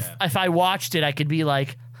if I watched it, I could be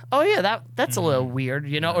like, oh yeah, that's a little weird,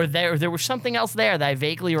 or there was something else there that I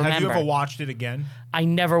vaguely remember. Have you ever watched it again? I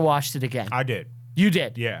never watched it again. I did. You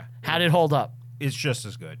did? Yeah. How did it hold up? It's just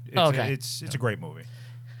as good. It's, Okay. It's a great movie.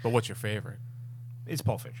 But what's your favorite? It's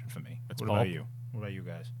Pulp Fiction for me. What Pulp? about you? What about you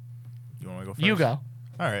guys? You want to go first? You go.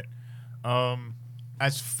 All right.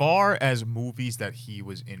 As far as movies that he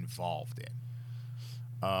was involved in,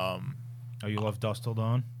 Oh, you love Dust Till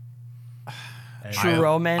Dawn? And- True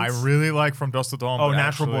Romance. I really like From Dusk Till Dawn. Oh, but Natural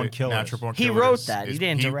actually, Born Killers. Natural Born He Killers wrote that. He is-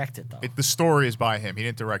 didn't direct it, though. The story is by him. He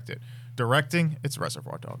didn't direct it. Directing, it's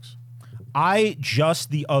Reservoir Dogs. I just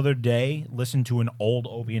the other day listened to an old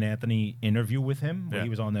Opie and Anthony interview with him where Yeah. he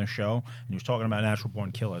was on their show and he was talking about Natural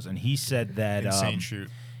Born Killers, and he said that Insane shoot.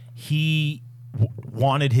 he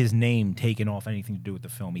wanted his name taken off anything to do with the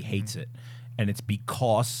film. He hates it, and it's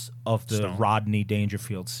because of the Stone. Rodney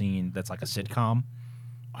Dangerfield scene. That's like a sitcom.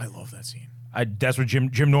 I love that scene. That's what Jim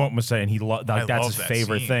Norton was saying. That's love his that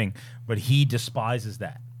favorite scene. thing, but he despises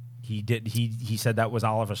that. He said that was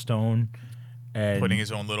Oliver Stone, and Putting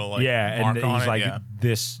his own little mark mark and on he's it. like yeah.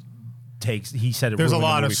 this takes. He said it. There's a ruined the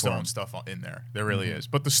lot of movie for him. Stone stuff in there. There really is.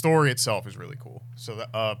 But the story itself is really cool. So,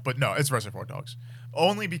 but no, it's Reservoir Dogs.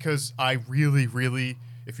 Only because I really, really,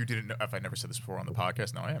 if you didn't know, if I never said this before on the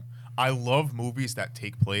podcast, now I am. I love movies that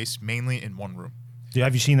take place mainly in one room.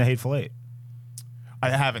 Have you seen The Hateful Eight? I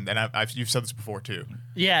haven't, and you've said this before too.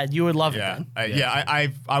 Yeah, you would love Yeah, it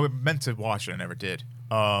then. I was meant to watch it, I never did.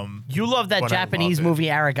 You love that But I Japanese love it. movie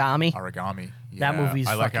Origami. Origami. That Yeah, movie's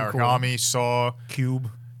I like fucking cool. Origami. Saw Cube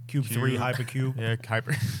 3, Hypercube. yeah,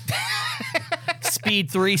 Hyper.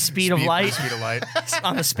 Speed 3, Speed of Light Speed of Light.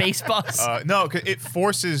 on the space bus. No, 'cause it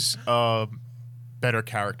forces better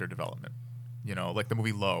character development. Like the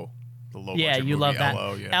movie Low. The low yeah, budget you movie, love that.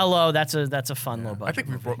 LO, yeah. LO, that's a fun little budget. I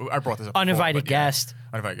think movie. I brought this up. Uninvited before, but yeah. guest.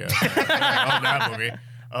 Uninvited guest. I love that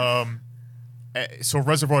movie. So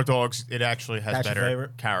Reservoir Dogs, it actually has That's your better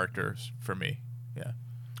favorite? characters for me. Yeah.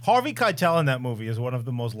 Harvey Keitel in that movie is one of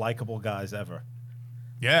the most likable guys ever.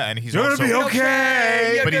 Yeah, and he's You're also gonna be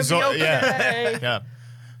okay. You're But he's gonna be yeah, okay. yeah.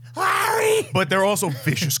 Larry. But they're also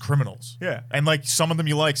vicious criminals. Yeah. and like some of them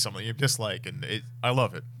you like, some of them you dislike, and I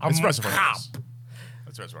love it. I'm It's a Reservoir cop. Dogs.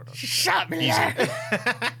 It's Reservoir Dogs. Shut me down.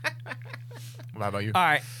 How about you? All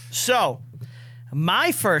right. So,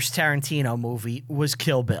 my first Tarantino movie was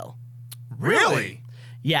Kill Bill. Really?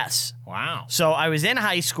 Yes. Wow. So I was in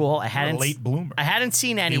high school. I hadn't late bloomer. I hadn't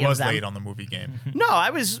seen any He of was them. late on the movie game. No, I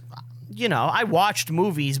was. I watched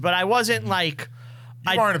movies, but I wasn't like.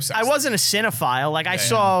 You weren't obsessed. I wasn't a cinephile. Like I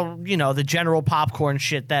saw, the general popcorn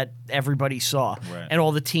shit that everybody saw, Right. and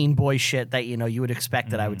all the teen boy shit that you would expect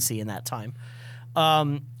that I would see in that time.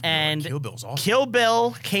 And Kill Bill's awesome. Kill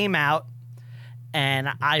Bill came out, and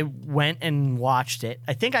I went and watched it.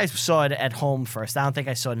 I think I saw it at home first. I don't think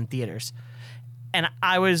I saw it in theaters. And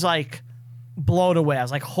I was like blown away. I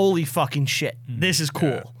was like, holy fucking shit, this is cool.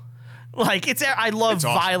 Yeah. Like I love It's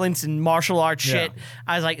awesome. violence and martial arts shit. Yeah.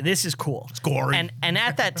 I was like, this is cool. It's gory. And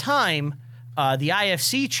at that time, the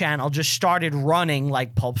IFC channel just started running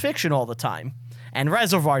like Pulp Fiction all the time and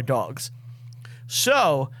Reservoir Dogs.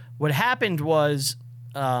 So what happened was,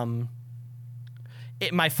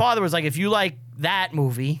 my father was like, if you like that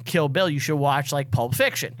movie, Kill Bill, you should watch like Pulp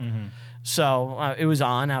Fiction. Mm-hmm. So it was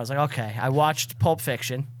on. I was like, okay. I watched Pulp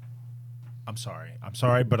Fiction. I'm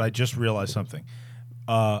sorry, but I just realized something.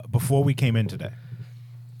 Before we came in today,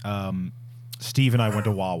 Steve and I went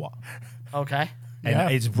to Wawa. Okay. And Yeah.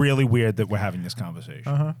 it's really weird that we're having this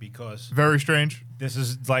conversation because Very strange. this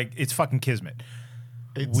is like, it's fucking kismet.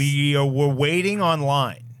 It's- We were waiting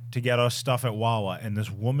online to get our stuff at Wawa, and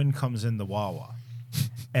this woman comes in the Wawa.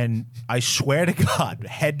 And I swear to God,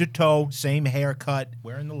 head to toe, same haircut,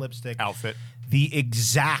 wearing the lipstick. Outfit. The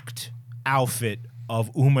exact outfit of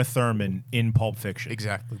Uma Thurman in Pulp Fiction.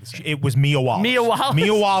 Exactly the same. It was Mia Wallace. Mia Wallace?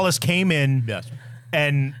 Mia Wallace came in. Yes.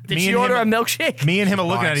 And Did me she and order him, a milkshake? Me and him are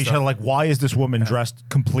looking Buying at each stuff. other like, why is this woman dressed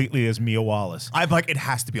completely as Mia Wallace? I'm like, it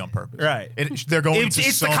has to be on purpose. Right. They're going It's to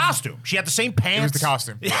the some- costume. She had the same pants. It was the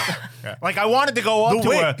costume. Yeah. Yeah. Like, I wanted to go up The to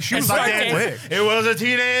wig. her. She and was start wearing a dancing. wig. It was a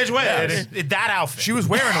teenage wig. Yes. That outfit. She was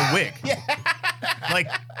wearing a wig. like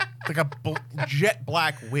a jet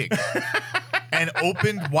black wig. And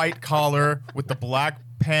opened white collar with the black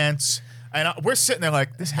pants. And we're sitting there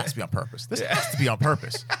like, this has to be on purpose. This has to be on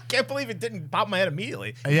purpose. I can't believe it didn't pop in my head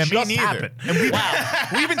immediately. Yeah, me Just neither. happened. And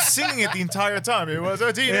we've been singing it the entire time. It was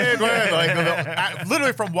a teenage wig. Like,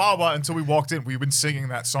 literally from Wawa until we walked in, we've been singing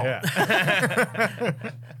that song. Yeah.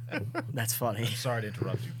 That's funny. Sorry to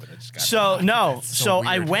interrupt you, but I just got So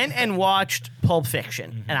I weird. went and watched Pulp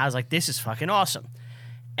Fiction, and I was like, this is fucking awesome.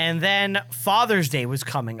 And then Father's Day was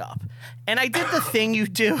coming up. And I did the thing you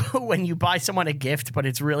do when you buy someone a gift, but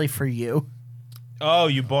it's really for you. Oh,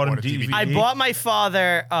 you bought him Bought a DVD. DVD. I bought my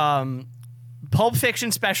father Pulp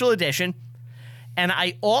Fiction Special Edition. And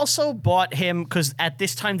I also bought him, because at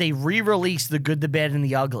this time they re-released The Good, the Bad, and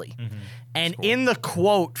the Ugly. And in the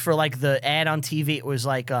quote for like the ad on TV, it was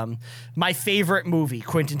like, my favorite movie,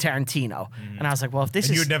 Quentin Tarantino. And I was like, well, if this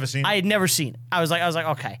And is... you had never seen it? I had never seen it. I was like,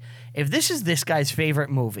 okay, if this is this guy's favorite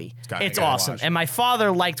movie, gotta- it's I gotta awesome. watch. And my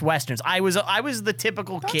father liked Westerns. I was the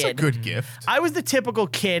typical That's kid. a good gift. I was the typical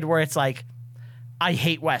kid where it's like, I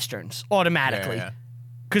hate Westerns automatically. Yeah.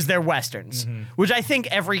 Because they're Westerns, which I think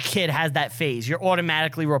every kid has that phase. You're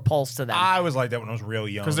automatically repulsed to them. I was like that when I was real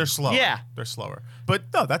young. Because they're slower. Yeah. They're slower. But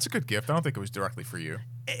no, that's a good gift. I don't think it was directly for you.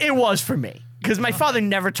 It was for me. Because my father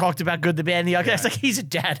never talked about Good, the Bad, and the Ugly. I was like, he's a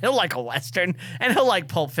dad. He'll like a Western, and he'll like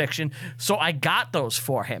Pulp Fiction. So I got those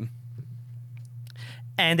for him.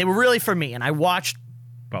 And they were really for me. And I watched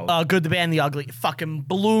Good, the Bad, and the Ugly. It fucking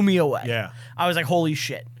blew me away. Yeah. I was like, holy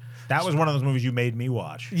shit. That was one of those movies you made me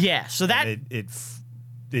watch. Yeah. So that... And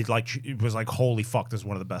it was like, holy fuck, this is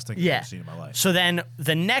one of the best things I've yeah. ever seen in my life. So then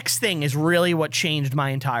the next thing is really what changed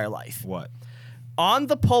my entire life. What? On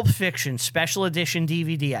the Pulp Fiction special edition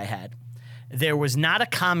DVD I had, there was not a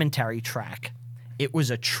commentary track. It was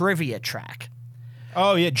a trivia track,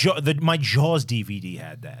 Oh, yeah. My Jaws DVD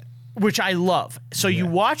had that. which I love. So you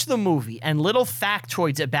watch the movie, and little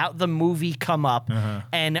factoids about the movie come up,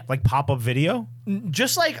 and Like pop-up video?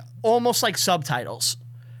 just like almost like subtitles.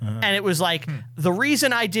 And it was like, the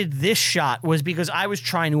reason I did this shot was because I was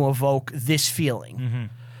trying to evoke this feeling.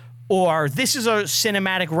 Or this is a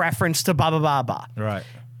cinematic reference to blah, blah, blah, blah. Right.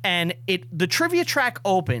 And the trivia track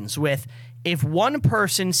opens with, if one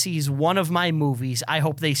person sees one of my movies, I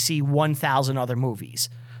hope they see 1,000 other movies.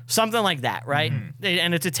 Something like that, right?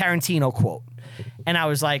 And it's a Tarantino quote. And I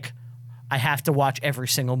was like, I have to watch every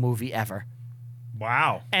single movie ever.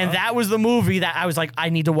 Wow. And that was the movie that I was like, I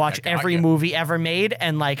need to watch That got every ya. movie ever made.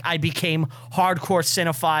 And like, I became hardcore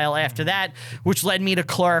cinephile after that, which led me to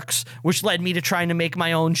Clerks, which led me to trying to make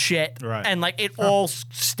my own shit. Right. And like, it all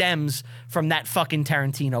stems from that fucking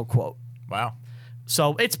Tarantino quote. Wow.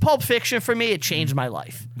 So it's Pulp Fiction for me. It changed my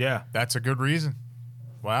life. Yeah. That's a good reason.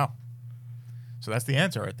 Wow. So that's the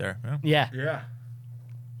answer right there. Yeah. Yeah. Yeah.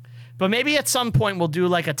 But maybe at some point we'll do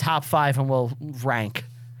like a top 5 and we'll rank,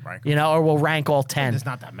 Right. you know, or we'll rank all 10. There's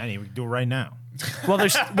not that many. We can do it right now. Well,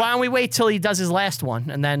 why don't we wait till he does his last one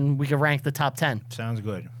and then we can rank the top 10. Sounds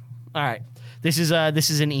good. All right. This is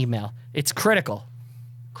an email. It's critical.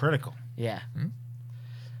 Critical. Yeah.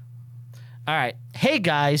 All right. Hey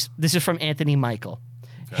guys, this is from Anthony Michael.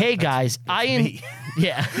 Hey guys,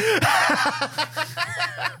 yeah.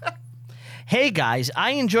 Hey guys,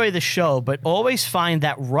 I enjoy the show, but always find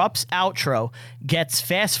that Rupp's outro gets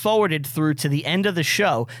fast forwarded through to the end of the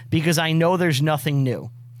show because I know there's nothing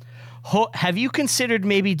new. Have you considered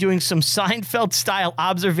maybe doing some Seinfeld-style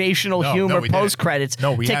observational No, humor we didn't. post-credits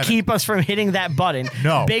No, we to haven't. keep us from hitting that button?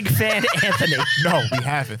 No. Big fan, Anthony. No, we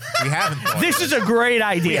haven't. We haven't thought This of is a great We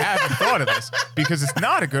idea. haven't thought of this because it's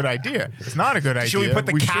not a good idea. It's not a good idea. Should we put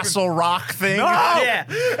the shouldn't- Castle Rock thing? No! Yeah.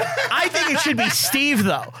 I think it should be Steve,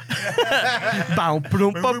 though. Bow,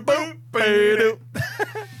 boom, boom, boom, boom.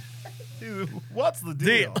 Dude, what's the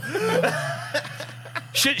deal?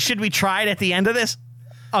 Should we try it at the end of this?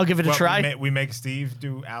 I'll give it a Well, try. we make Steve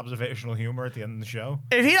do observational humor at the end of the show.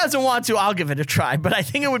 If he doesn't want to, I'll give it a try. But I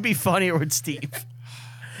think it would be funnier with Steve.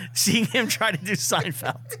 Seeing him try to do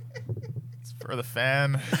Seinfeld. It's for the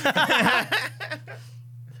fan.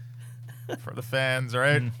 For the fans, all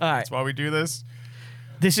right? All right. That's why we do this.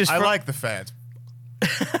 This is I from, like the fans.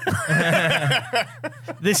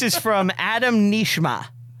 this is from Adam Nishma,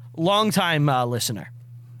 longtime listener.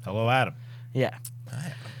 Hello, Adam. Yeah.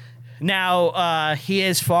 Now, he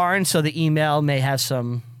is foreign, so the email may have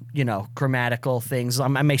some, grammatical things. I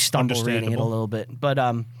may stumble reading it a little bit. But,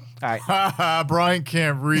 all right. Brian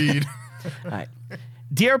can't read. All right.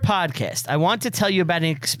 Dear podcast, I want to tell you about an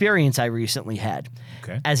experience I recently had.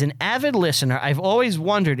 Okay. As an avid listener, I've always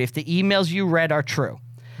wondered if the emails you read are true.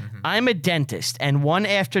 I'm a dentist, and one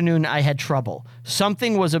afternoon I had trouble.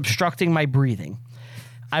 Something was obstructing my breathing.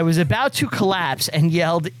 I was about to collapse and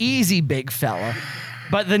yelled, "Easy, big fella."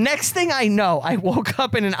 But the next thing I know, I woke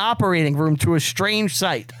up in an operating room to a strange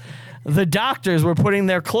sight. The doctors were putting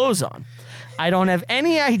their clothes on. I don't have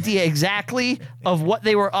any idea exactly of what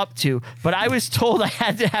they were up to, but I was told I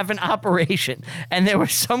had to have an operation, and there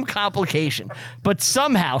was some complication. But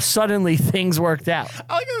somehow, suddenly, things worked out.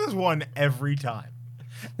 I like how there's one every time.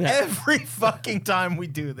 Every fucking time we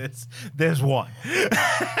do this, there's one.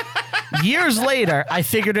 Years later, I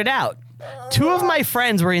figured it out. Two of my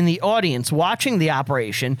friends were in the audience watching the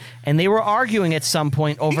operation, and they were arguing at some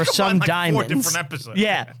point over some diamonds. 4 different episodes.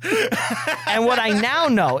 Yeah. And what I now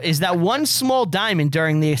know is that one small diamond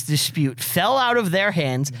during this dispute fell out of their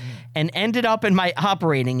hands and ended up in my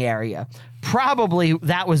operating area. Probably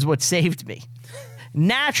that was what saved me.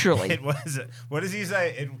 Naturally. It was. What does he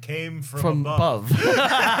say? It came From above.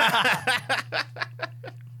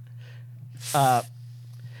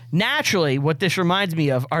 Naturally, what this reminds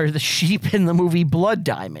me of are the sheep in the movie Blood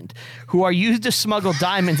Diamond, who are used to smuggle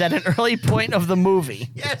diamonds at an early point of the movie.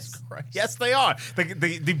 Yes, yes, they are.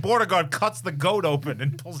 The border guard cuts the goat open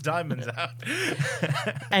and pulls diamonds out.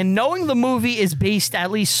 And knowing the movie is based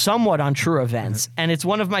at least somewhat on true events, and it's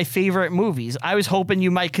one of my favorite movies, I was hoping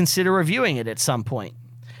you might consider reviewing it at some point.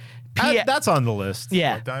 That's on the list.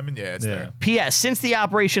 Yeah. Diamond, yeah, it's there. P.S. Since the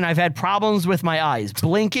operation, I've had problems with my eyes,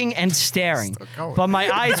 blinking and staring. But my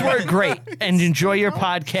eyes were great, and enjoy your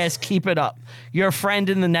podcast. Keep it up. Your friend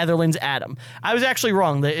in the Netherlands, Adam. I was actually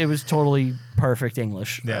wrong. It was totally perfect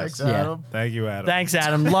English. Yes. Thanks, Adam. Thank you, Adam. Thanks,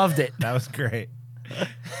 Adam. Loved it. That was great.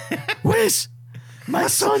 Where's my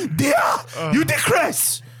son? You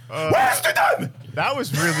decrease. Where's the diamond? That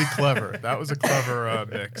was really clever. That was a clever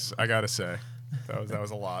mix, I gotta say. That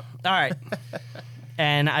was a lot. All right.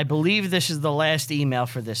 And I believe this is the last email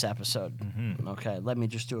for this episode. Okay, let me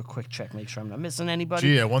just do a quick check, make sure I'm not missing anybody.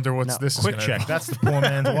 Gee, I wonder what's this Quick is check. That's the poor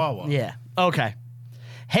man's Wawa. Yeah. Okay.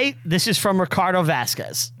 Hey, this is from Ricardo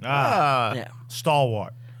Vasquez. Yeah.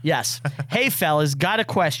 Stalwart. Yes. Hey, fellas, got a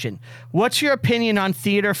question. What's your opinion on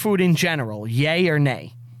theater food in general? Yay or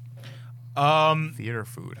nay? Theater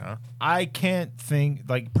food, huh? I can't think,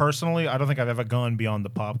 personally, I don't think I've ever gone beyond the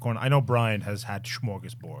popcorn. I know Brian has had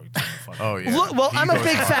smorgasbord. Oh, yeah. Look, well, He I'm a goes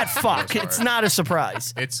big hard. fat He fuck. goes hard. It's not a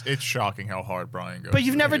surprise. It's shocking how hard Brian goes. But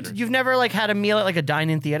you've to never theater. had a meal at like a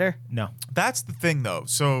dine-in theater? No. That's the thing, though.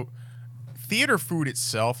 So, theater food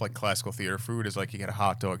itself, like classical theater food, is like you get a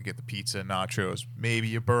hot dog, you get the pizza, nachos,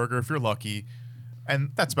 maybe a burger if you're lucky,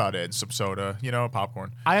 and that's about it. And some soda,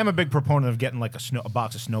 popcorn. I am a big proponent of getting a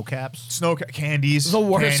box of snow caps. Candies. The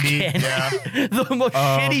worst candy. Yeah. The most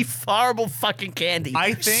shitty, horrible fucking candy.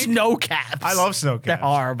 I think- Snow caps. I love snow They're caps.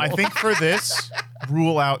 horrible. I think for this,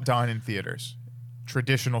 rule out dine-in theaters.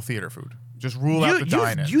 Traditional theater food. Just rule out the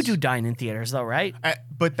dine-ins. you do dine-in theaters though, right?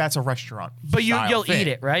 But that's a restaurant. But style you'll thing. eat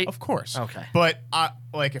it, right? Of course. Okay. But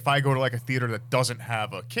if I go to like a theater that doesn't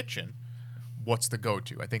have a kitchen, what's the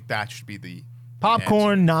go-to? I think that should be the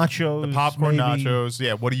Popcorn, nachos. The popcorn maybe. nachos.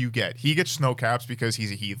 Yeah, what do you get? He gets snow caps because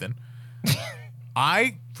he's a heathen.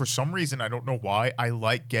 For some reason, I don't know why, I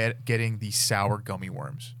like getting the sour gummy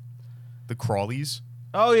worms. The crawlies.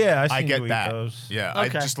 Oh, yeah. I get that. Those. Yeah,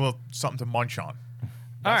 Okay. just a little something to munch on.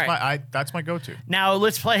 All That's right. that's my go-to. Now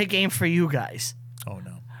let's play a game for you guys. Oh,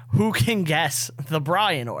 no. Who can guess the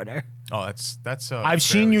Brian order? Oh, that's. I've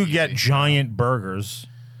seen you fairly get easy. giant burgers.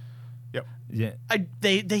 Yep. Yeah.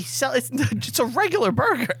 They sell it's a regular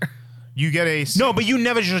burger. You get a No, but you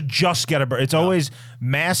never just get a burger. It's always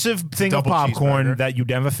massive thing of Double popcorn cheeseburger. that you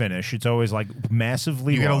never finish. It's always like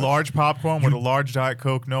massively You get a large popcorn with a large Diet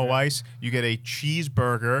Coke, no ice. You get a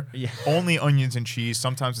cheeseburger, only onions and cheese.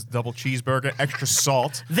 Sometimes it's double cheeseburger, extra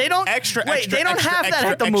salt. They don't extra. wait, extra, they don't extra, have that extra,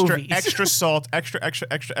 at the extra, movies. Extra salt,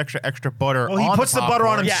 extra butter. Well, he on puts the butter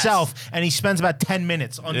on popcorn. Yes. himself, and he spends about 10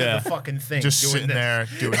 minutes under Yeah. the fucking thing. Just doing sitting this. there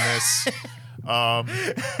doing this.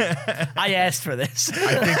 I asked for this.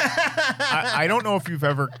 I think I don't know if you've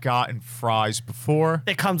ever gotten fries before.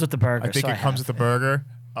 It comes with the burger. I think so it comes have. with the burger.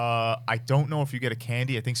 I don't know if you get a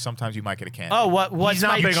candy. I think sometimes you might get a candy. Oh, what's He's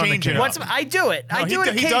not my big on the change it candy. up. What's I do it. I No, do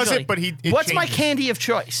it he does it, occasionally. but it What's my changes. candy of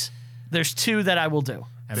choice? There's two that I will do.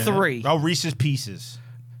 And 3. Oh, Reese's Pieces.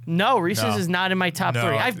 No, Reese's No. is not in my top No.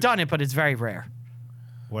 3. I've done it, but it's very rare.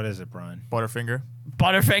 What is it, Brian? Butterfinger.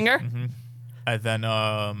 Butterfinger. And then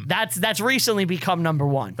That's recently become number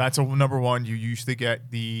one. that's a number one. You used to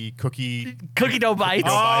get the cookie. Cookie dough bites.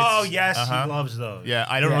 Oh, bites. yes, he loves those. Yeah,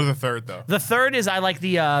 I don't know the third though. The third is I like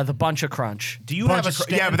the bunch of crunch. Do you Bunch have a of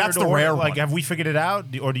yeah, but that's standard the rare order? Like, one. have we figured it out?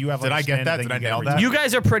 Or do you have like Did a I get that? standard Did thing I you get nail every that? time? You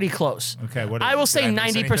guys are pretty close. Okay, what is I will it? say Did I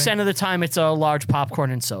miss 90% of the time it's a large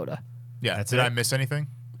popcorn and soda. Yeah. That's Did it? I miss anything?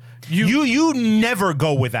 You never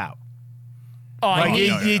go without. Oh, I Like,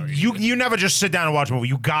 need, you never just sit down and watch a movie.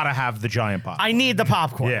 You gotta have the giant pop. I need the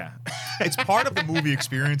popcorn. Yeah. It's part of the movie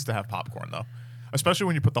experience to have popcorn though. Especially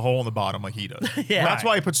when you put the hole in the bottom like he does. Yeah. That's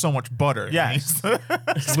why he puts so much butter. Yes.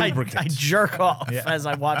 I jerk off as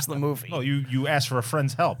I watch the movie. Well, you ask for a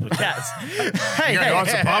friend's help. Yes. Hey, You hey. want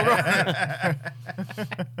some popcorn?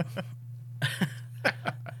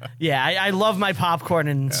 Yeah, I love my popcorn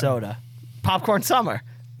and soda. Popcorn summer.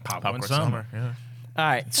 Popcorn Summer. Yeah. All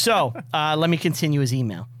right, so let me continue his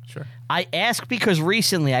email. Sure. I ask because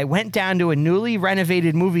recently I went down to a newly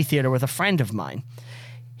renovated movie theater with a friend of mine.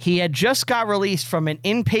 He had just got released from an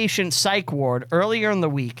inpatient psych ward earlier in the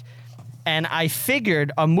week, and I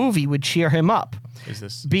figured a movie would cheer him up. Is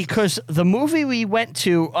this Because the movie we went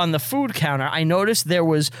to on the food counter, I noticed there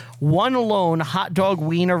was one lone hot dog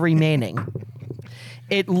wiener remaining.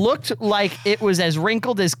 It looked like it was as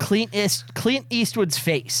wrinkled as Clint Eastwood's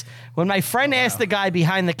face. When my friend asked the guy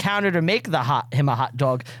behind the counter to make him a hot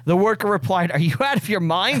dog, the worker replied, "Are you out of your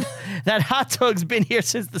mind? That hot dog's been here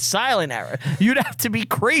since the silent era. You'd have to be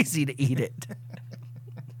crazy to eat it."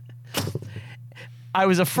 I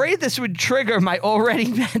was afraid this would trigger my already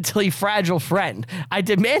mentally fragile friend. I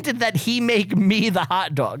demanded that he make me the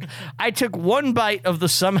hot dog. I took one bite of the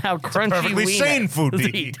somehow crunchy perfectly wiener sane food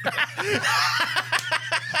to eat.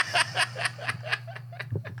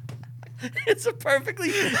 It's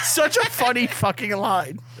such a funny fucking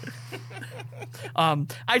line.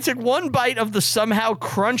 I took one bite of the somehow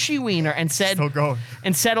crunchy wiener and said, Still going.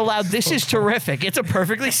 aloud, "This is terrific. It's a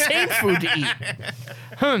perfectly sane food to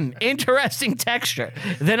eat. Interesting texture."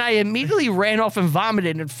 Then I immediately ran off and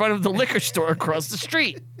vomited in front of the liquor store across the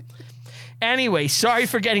street. Anyway, sorry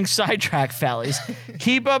for getting sidetracked, fellas.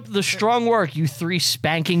 Keep up the strong work, you three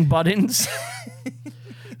spanking buttons.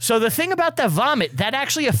 So the thing about the vomit, that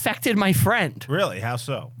actually affected my friend. Really? How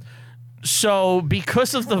so? So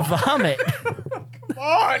because of the vomit, Come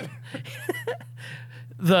on.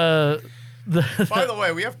 By the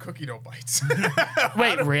way, we have cookie dough bites.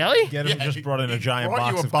 wait, really? Get him just brought in a giant Brought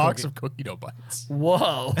box you a of box cookies. of cookie dough bites.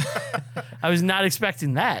 Whoa. I was not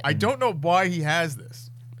expecting that. I don't know why he has this.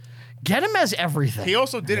 Get him as everything. He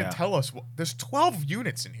also didn't Yeah. tell us. There's 12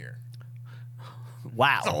 units in here.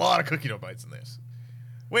 Wow. There's a lot of cookie dough bites in this.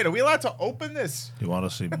 Wait, are we allowed to open this? Do you want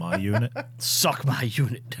to see my unit? Suck my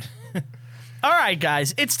unit. All right,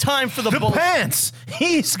 guys, it's time for the The bull. pants!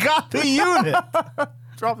 He's got the unit!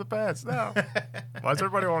 Drop the pants now. Why does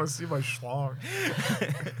everybody want to see my schlong?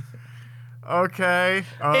 Okay.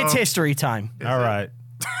 It's history time. All right.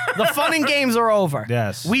 The fun and games are over.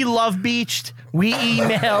 Yes. We love beached. We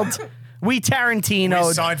emailed. We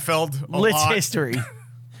Tarantino'd. Seinfeld. A It's lot. history.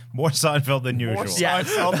 More Seinfeld than usual. More Yeah.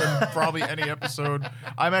 Seinfeld than probably any episode.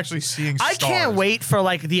 I'm actually seeing I stars. can't wait for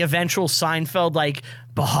like the eventual Seinfeld, like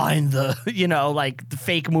behind the, like the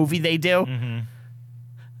fake movie they do.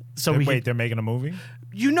 So we, Wait, they're making a movie?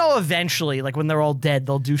 eventually, like when they're all dead,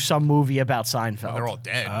 they'll do some movie about Seinfeld. They're all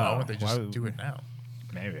dead. Why wouldn't they just why- do it now?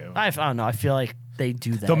 Maybe. I don't know. I feel like they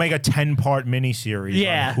do that. They'll make a 10-part miniseries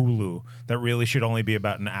Yeah. on Hulu that really should only be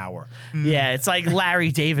about an hour. Yeah, it's like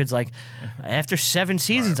Larry David's like, after 7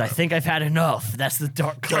 seasons, I think I've had enough. That's the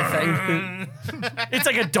dark cliffhanger. It's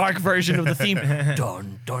like a dark version of the theme.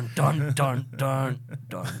 Dun dun dun dun dun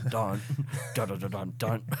dun dun dun dun dun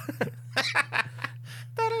dun.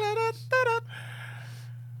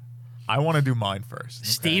 I want to do mine first.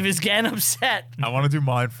 Steve is getting upset. I want to do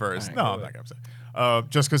mine first. No, I'm not gonna upset.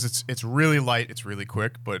 Just because it's really light, it's really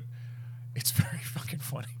quick, but it's very fucking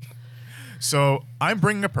funny. So I'm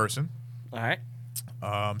bringing a person. All right.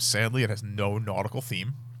 Sadly, it has no nautical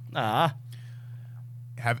theme.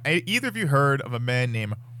 Have either of you heard of a man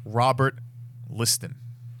named Robert Liston?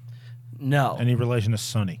 No. Any relation to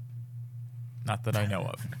Sonny? Not that I know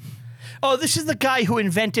of. Oh, this is the guy who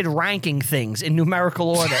invented ranking things in numerical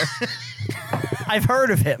order. I've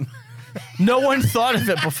heard of him. No one thought of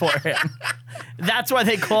it before him. That's why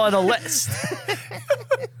they call it a list.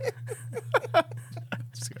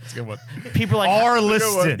 It's a good one. People are like, Our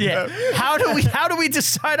listed. yeah. How do we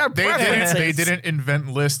decide our preferences? They didn't invent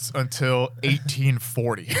lists until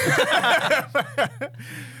 1840.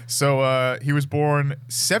 So he was born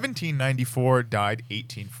 1794, died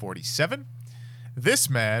 1847. This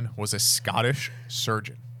man was a Scottish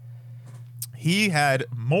surgeon. He had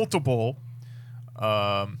multiple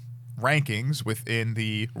rankings within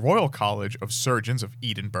the Royal College of Surgeons of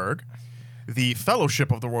Edinburgh, the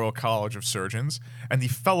Fellowship of the Royal College of Surgeons, and the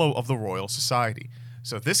Fellow of the Royal Society.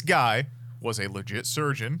 So this guy was a legit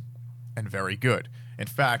surgeon and very good. In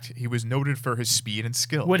fact, he was noted for his speed and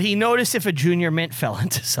skill. Would he notice if a junior mint fell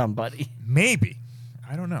into somebody? Maybe.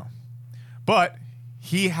 I don't know. But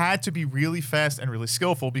he had to be really fast and really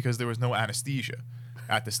skillful because there was no anesthesia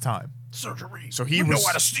at this time. Surgery. So he was no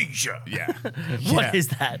anesthesia. Yeah. What is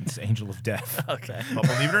that? It's Angel of Death. Okay. But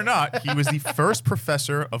believe it or not, he was the first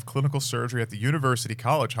professor of clinical surgery at the University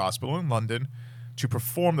College Hospital in London to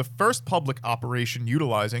perform the first public operation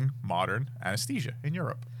utilizing modern anesthesia in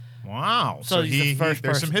Europe. Wow. So he's the first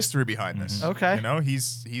there's person. some history behind this. Okay. You know,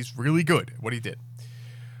 he's really good at what he did.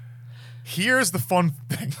 Here's the fun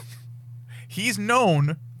thing. He's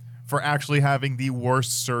known for actually having the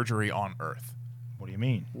worst surgery on earth. What do you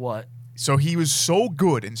mean? What? So he was so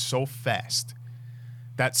good and so fast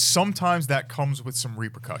that sometimes that comes with some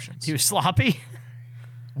repercussions. He was sloppy?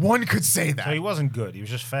 One could say that. So he wasn't good. He was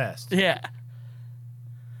just fast. Yeah.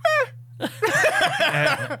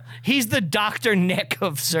 He's the Dr. Nick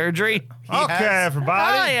of surgery. Okay, has-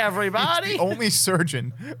 everybody. Hi, everybody. The only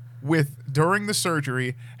surgeon during the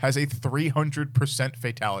surgery has a 300%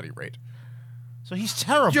 fatality rate. So he's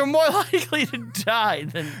terrible. You're more likely to die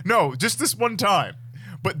than... No, just this one time.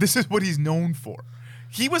 But this is what he's known for.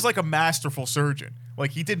 He was like a masterful surgeon.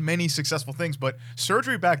 Like, he did many successful things, but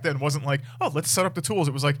surgery back then wasn't like, oh, let's set up the tools.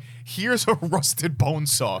 It was like, here's a rusted bone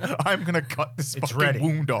saw. I'm going to cut this It's fucking ready.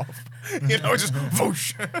 wound off. You know, just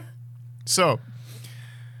whoosh. So,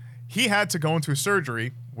 he had to go into a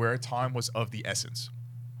surgery where time was of the essence.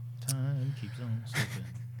 Time keeps on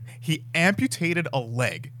slipping. He amputated a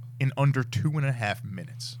leg in under 2.5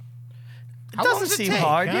 minutes. It doesn't seem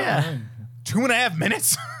hard, yeah. 2.5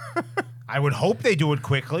 minutes? I would hope they do it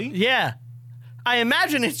quickly. Yeah. I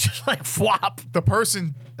imagine it's just like flop. The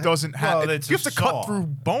person doesn't have. Well, it's you a have to saw. cut through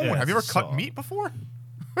bone. Yeah, have you ever it's a cut saw. meat before?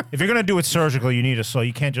 If you're gonna do it surgical, you need a saw.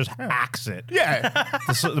 You can't just axe it. Yeah,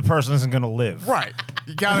 The person isn't gonna live. right.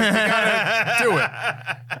 You gotta do it.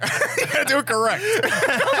 You gotta do it correct.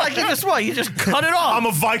 Like you just what? You just cut it off. I'm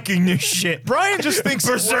a Viking. This shit. Brian just thinks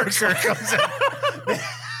it works. Berserker comes in.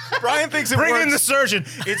 Brian thinks it Bring works. in the surgeon.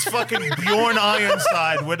 It's fucking Bjorn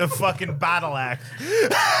Ironside with a fucking battle axe.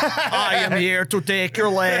 I am here to take your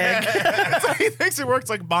leg. He thinks it works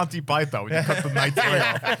like Monty Python when you cut the knight's leg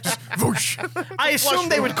off. Just whoosh. I assume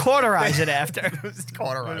they would cauterize it after.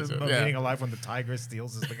 Cauterize it. Being Yeah. alive when the tiger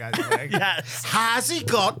steals the guy's leg. Yes. Has he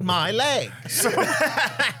got my leg? So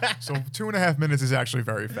 2.5 minutes is actually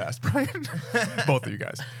very fast, Brian. Both of you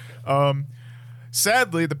guys.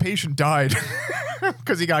 Sadly, the patient died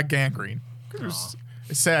because he got gangrene. It was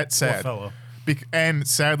sad. fellow. And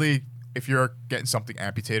sadly, if you're getting something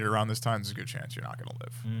amputated around this time, there's a good chance you're not going to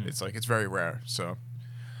live. It's very rare. So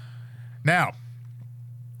now,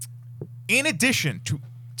 in addition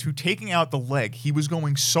to taking out the leg, he was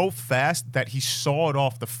going so fast that he sawed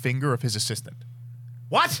off the finger of his assistant.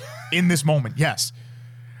 What? In this moment, yes.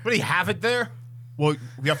 What do you have it there? Well,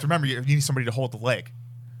 you have to remember, you need somebody to hold the leg.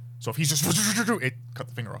 So if he's just, it cut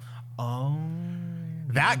the finger off. Oh.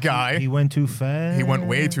 That guy, He went too fast. he went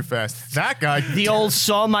way too fast. That guy, The old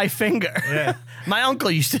saw my finger. Yeah. My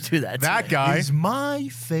uncle used to do that. that guy Is my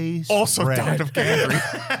face also red? died of gangrene.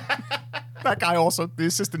 That guy also, the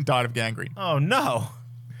assistant died of gangrene. Oh no.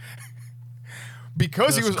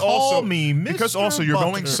 Because he Just was call also, me because Mr. also you're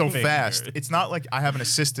going so Butterfinger. fast. It's not like I have an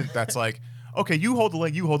assistant that's like, okay, you hold the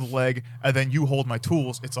leg, and then you hold my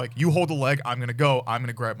tools. It's like, you hold the leg, I'm going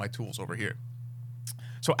to grab my tools over here.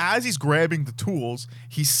 So as he's grabbing the tools,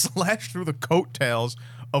 he slashed through the coattails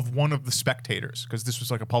of one of the spectators, because this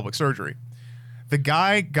was like a public surgery. The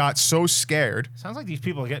guy got so scared. Sounds like these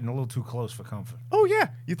people are getting a little too close for comfort. Oh, yeah,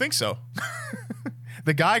 you think so.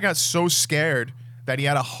 The guy got so scared that he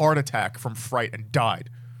had a heart attack from fright and died.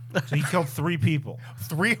 So he killed 3 people.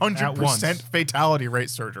 300% fatality rate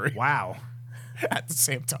surgery Wow. at the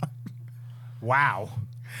same time. Wow.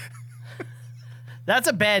 That's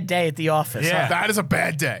a bad day at the office. Yeah. Huh? That is a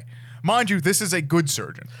bad day. Mind you, this is a good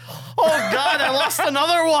surgeon. Oh, God, I lost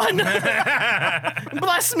another one.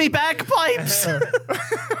 Bless me bagpipes.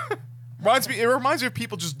 It reminds me of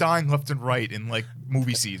people just dying left and right in like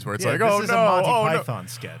movie scenes where it's like, this oh is no, a Monty oh no. Python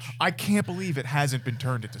sketch. I can't believe it hasn't been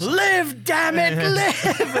turned into something. Live, damn it,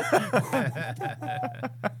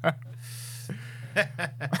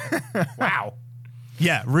 live. Wow.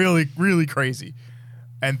 Yeah, really, really crazy.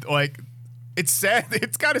 And like, it's sad.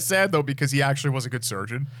 It's kind of sad though because he actually was a good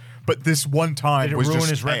surgeon, but this one time Did it was ruin just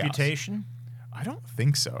his chaos. reputation? I don't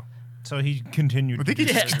think so. So he continued. I think he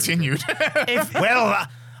just continued. If, Well,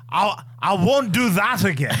 I won't do that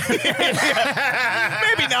again.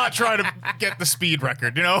 Maybe not try to get the speed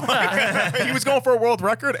record, you know? He was going for a world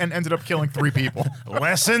record and ended up killing 3 people.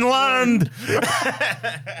 Lesson learned.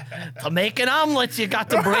 To make an omelet, you got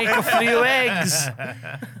to break a few eggs.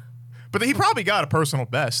 But he probably got a personal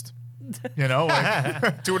best, you know?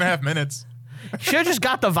 Like 2.5 minutes. Should have just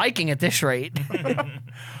got the Viking at this rate.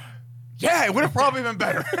 Yeah, it would have probably been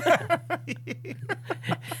better.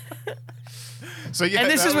 So yeah,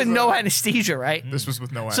 And this is with no anesthesia, right? This was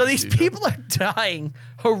with no So anesthesia. these people are dying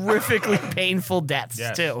horrifically painful deaths,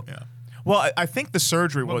 Yes. too. Yeah. Well, I think the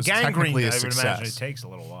surgery was technically a I would imagine it success. takes a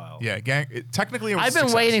little while. Yeah, technically it was I've a been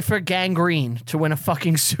success. waiting for Gangrene to win a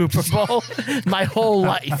fucking Super Bowl my whole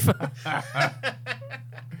life.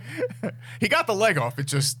 He got the leg off. It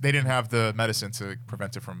just they didn't have the medicine to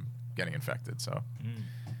prevent it from getting infected. So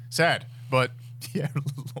sad, but yeah,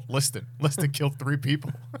 Liston killed 3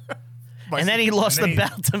 people. And then he lost And then the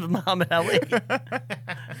belt to Muhammad Ali.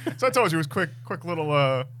 So I told you it was quick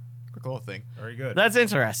little thing. Very good. That's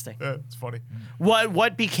interesting. Yeah, it's funny.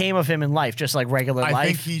 What became of him in life? Just like regular I life?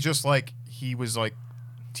 think he was like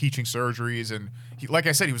teaching surgeries, and he, like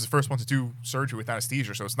I said, he was the first one to do surgery with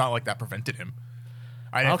anesthesia. So it's not like that prevented him.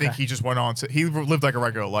 I think Okay. he just went on to he lived like a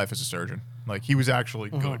regular life as a surgeon. Like he was actually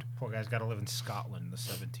good. Poor guy's got to live in Scotland in the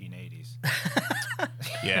 1780s.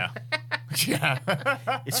 Yeah. Yeah.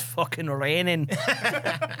 It's fucking raining.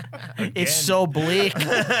 It's so bleak.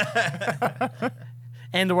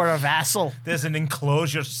 And we're a vassal. There's an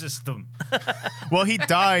enclosure system. Well, he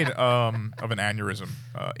died of an aneurysm,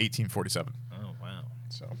 1847. Oh, wow.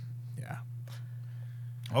 So, yeah.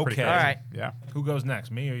 Okay. All right. Yeah. Who goes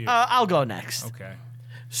next, me or you? I'll go next. Okay.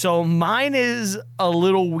 So mine is a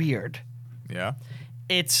little weird. Yeah.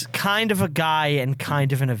 It's kind of a guy and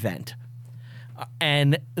kind of an event.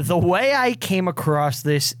 And the way I came across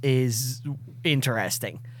this is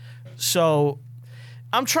interesting. So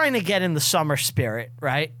I'm trying to get in the summer spirit,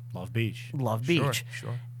 right? Love Beach. Love Beach.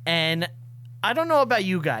 Sure. And I don't know about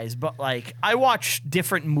you guys, but like I watch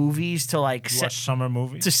different movies to like You watch summer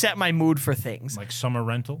movies? to set my mood for things. Like Summer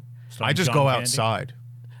Rental? Starring I just John go Candy? outside.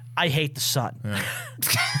 I hate the sun.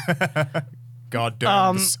 God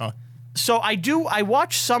damn the sun. So I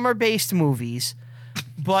watch summer-based movies,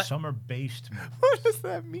 but Summer-based movie. What does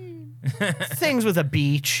that mean? things with a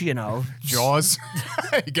beach, you know. Jaws.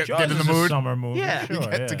 You get in the Jaws is a mood. summer movie. Yeah. Sure,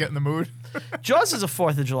 Get to get in the mood. Jaws is a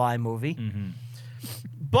 4th of July movie.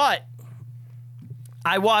 But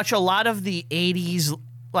I watch a lot of the 80s,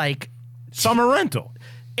 like, Summer Rental.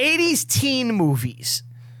 80s teen movies.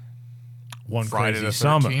 One Friday Crazy the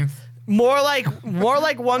Summer. 13th. More like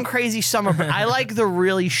One Crazy Summer, but I like the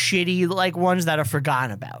really shitty, like, ones that are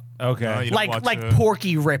forgotten about. Okay. You don't watch, Like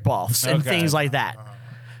Porky ripoffs and Okay. things like that.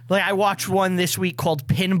 Like, I watched one this week called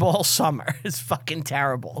Pinball Summer. It's fucking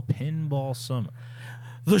terrible. Pinball Summer.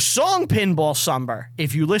 The song Pinball Summer,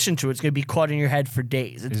 if you listen to it, it's going to be caught in your head for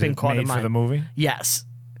days. It's Is been it caught made in my for the movie? Yes.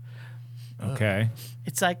 Okay.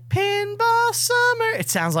 It's like Pinball Summer. It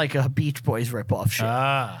sounds like a Beach Boys ripoff shit.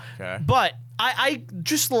 Ah. Okay. But I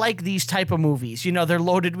just like these type of movies. You know, they're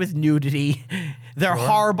loaded with nudity. They're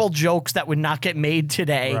horrible jokes that would not get made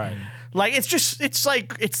today. Right. Like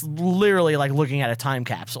it's literally like looking at a time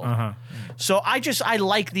capsule. Uh-huh. So I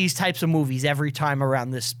like these types of movies every time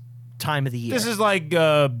around this time of the year. This is like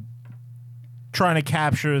trying to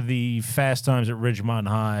capture the Fast Times at Ridgemont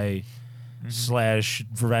High /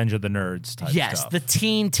 Revenge of the Nerds type yes, stuff. the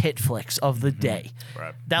teen tit flicks of the day.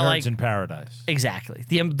 Right. That Nerds like in Paradise. exactly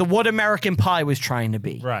the what American Pie was trying to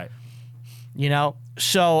be. Right. You know,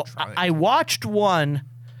 so Try it. I watched one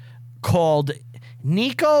called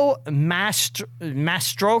Nico Mastrokais.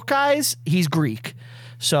 He's Greek.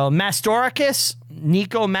 So Mastorikis,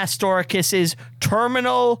 Nico Mastorikis'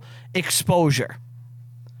 Terminal Exposure.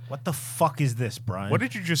 What the fuck is this, Brian? What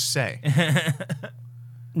did you just say?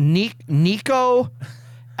 Nico,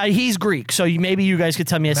 he's Greek. So maybe you guys could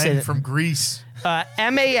tell me how to say Man that. from Greece.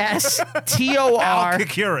 Mastorikis.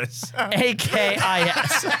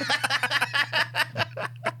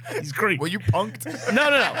 He's Greek. Were you punked?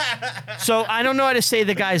 No. So I don't know how to say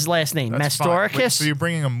the guy's last name. That's fine. Wait, Mastorikis. so you're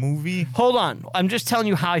bringing a movie? Hold on. I'm just telling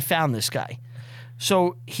you how I found this guy.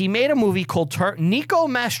 So he made a movie called Nico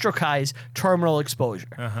Mastrokai's Terminal Exposure.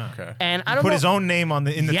 Okay. And I don't Put know. his own name on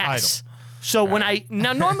in the yes. title. So when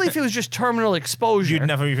normally if it was just Terminal Exposure, You'd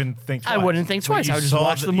never even think twice. I wouldn't think twice. You I would just saw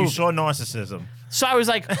watch the movie. You saw narcissism. So I was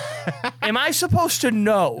like, am I supposed to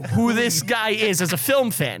know who this guy is as a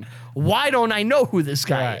film fan? Why don't I know who this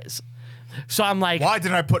guy Right. is? So I'm like, Why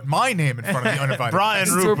did I put my name in front of the uninvited? Brian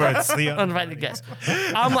guest? Rupert's the uninvited guest.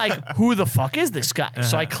 I'm like, who the fuck is this guy?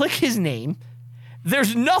 So I click his name,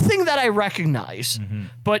 There's nothing that I recognize,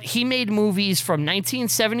 but he made movies from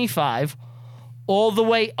 1975 all the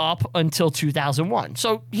way up until 2001.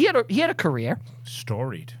 So he had a career.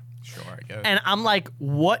 Storied. Sure, I guess. And I'm like,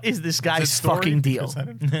 what is this Is it guy's story? fucking deal? Because I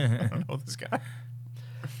don't know this guy.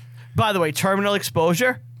 By the way, Terminal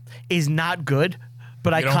Exposure is not good,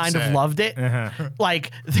 but I You don't kind of say. loved it.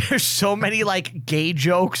 Like, there's so many like gay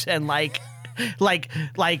jokes and like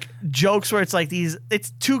jokes where it's like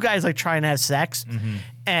it's two guys like trying to have sex,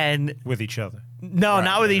 and With each other. no,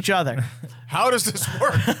 not with each other. How does this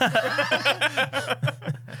work?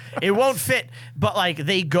 It won't fit. But like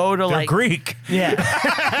they go to They're like Greek. yeah,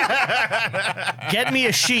 get me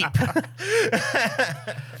a sheep.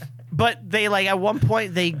 But they like at one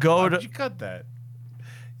point they go Why to did you cut that?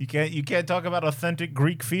 You can't talk about authentic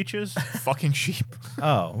Greek features? Fucking sheep.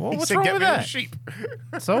 Oh, well, He what's said, wrong "Get with me a that? sheep."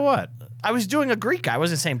 So what? I was doing a Greek guy. I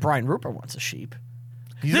wasn't saying Brian Rupert wants a sheep.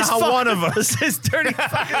 He's not one of us. This dirty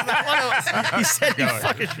fuck is not one of us. He said he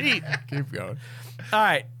fuck a sheep. Keep going. All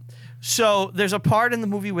right. So there's a part in the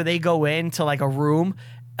movie where they go into like a room,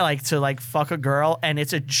 like to like fuck a girl, and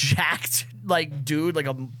it's a jacked like dude, like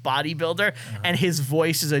a bodybuilder, and his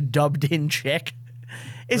voice is a dubbed in chick.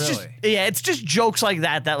 It's just Really? it's just jokes like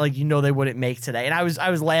that like they wouldn't make today. And I was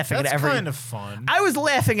laughing That's at every kind of fun. I was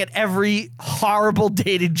laughing at every horrible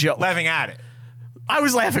dated joke. Laughing at it. I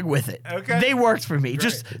was laughing with it. Okay. They worked for me.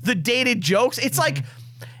 Just the dated jokes. It's like,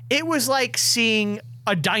 it was like seeing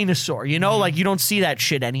a dinosaur, you know? Like, you don't see that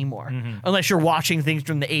shit anymore unless you're watching things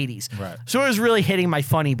from the 80s. Right. So it was really hitting my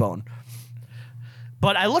funny bone.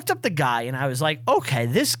 But I looked up the guy and I was like, okay,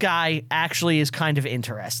 this guy actually is kind of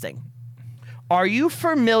interesting. Are you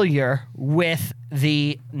familiar with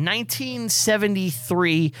the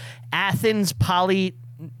 1973 Athens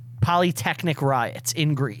Polytechnic riots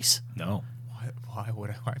in Greece? No. Why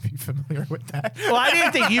would I be familiar with that? Well, I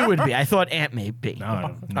didn't think you would be. I thought Ant may be. No, I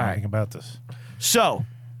don't know All anything right. about this. So,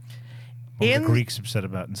 What were in the Greeks upset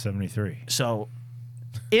about in 73?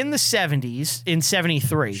 in the 70s, in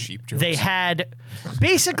 73, Sheep jokes. they had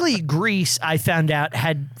basically Greece, I found out,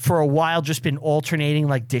 had for a while just been alternating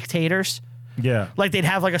like dictators. Yeah. Like they'd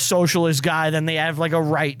have like a socialist guy, then they have like a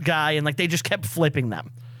right guy, and like they just kept flipping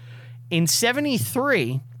them. In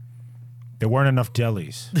 73, There weren't enough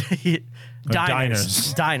delis.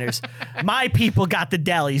 diners. My people got the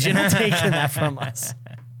delis. You're not taking that from us.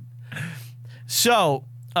 So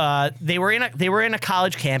they were in a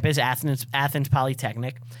college campus, Athens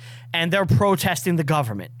Polytechnic, and they're protesting the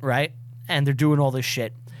government, right? And they're doing all this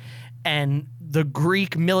shit, and the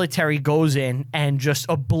Greek military goes in and just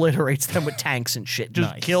obliterates them with tanks and shit,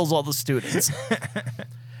 just Nice. kills all the students.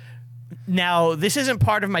 Now, this isn't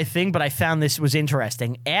part of my thing, but I found this was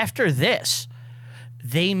interesting. After this,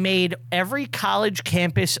 they made every college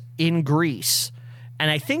campus in Greece, and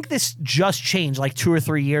I think this just changed like 2 or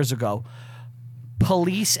 3 years ago,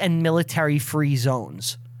 police and military free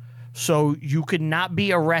zones. So you could not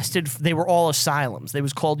be arrested. They were all asylums. They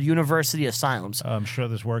was called university asylums. I'm sure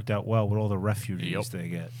this worked out well with all the refugees they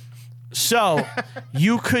get. So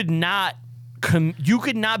you could not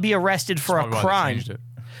be arrested for a Probably why they crime. changed it.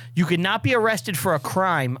 You could not be arrested for a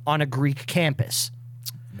crime on a Greek campus.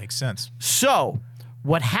 Makes sense. So,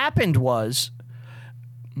 what happened was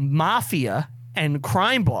mafia and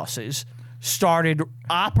crime bosses started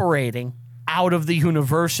operating out of the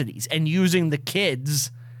universities and using the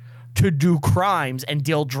kids to do crimes and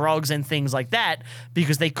deal drugs and things like that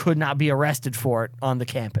because they could not be arrested for it on the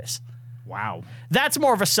campus. Wow. That's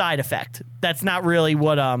more of a side effect. That's not really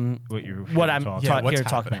what I'm talking here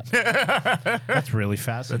talking about. That's really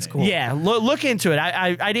fascinating. That's cool. Yeah, look into it.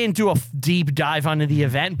 I didn't do a deep dive onto the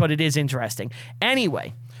event, but it is interesting.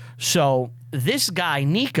 Anyway, so this guy,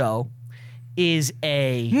 Nico, is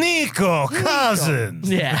a... Nico Cousins.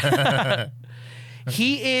 Yeah.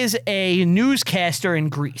 He is a newscaster in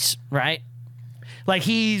Greece, right? Like,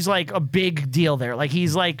 he's like a big deal there. Like,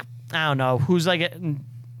 he's like, I don't know, who's like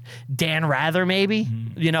Dan Rather, maybe?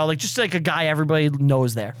 You know, like just like a guy everybody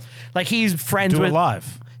knows there. Like, he's friends Do with... it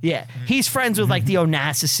live. Yeah, he's friends with like the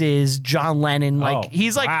Onassis, John Lennon. Like Oh,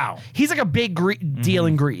 he's like wow. he's like a big deal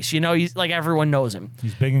in Greece. You know, he's like everyone knows him.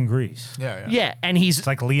 He's big in Greece. Yeah. Yeah, and he's It's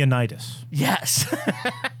like Leonidas. yes.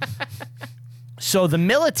 So the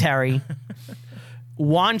military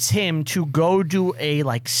wants him to go do a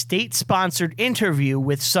like state-sponsored interview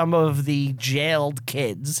with some of the jailed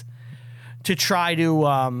kids to try to,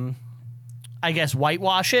 I guess,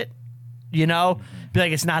 whitewash it. You know, be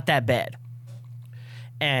like it's not that bad.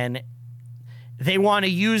 And they want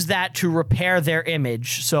to use that to repair their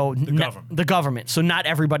image. So the government. So not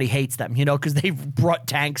everybody hates them, you know, because they brought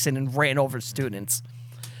tanks in and ran over students.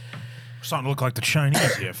 Starting to look like the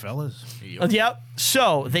Chinese here, fellas. Yep.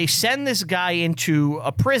 So they send this guy into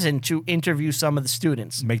a prison to interview some of the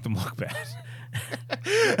students. Make them look bad.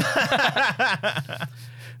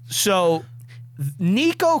 So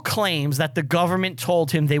Nico claims that the government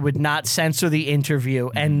told him they would not censor the interview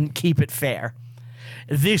and keep it fair.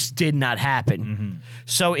 This did not happen.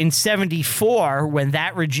 So in 74, when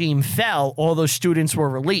that regime fell, all those students were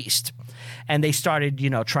released. And they started,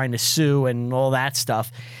 trying to sue and all that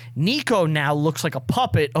stuff. Nico now looks like a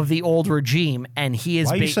puppet of the old regime, and he is...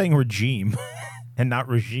 Why are you saying regime and not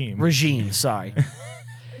regime? Regime, sorry.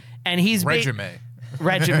 And he's... Regime.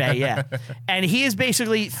 Regime, yeah. And he is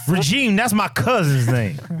basically... Regime, that's my cousin's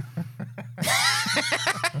name.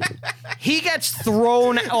 He gets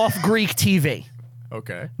thrown off Greek TV.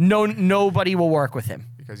 Okay. Nobody will work with him.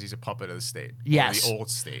 Because he's a puppet of the state. Yes. Or the old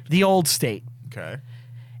state. The old state. Okay.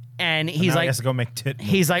 And he's Now he like... has to go make tit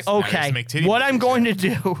He's like, Now he has to okay, make titty what I'm movies, going to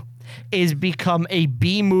do is become a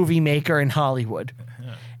B-movie maker in Hollywood.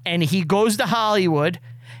 And he goes to Hollywood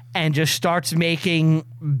and just starts making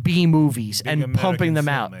B-movies and pumping them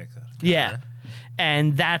out. Yeah.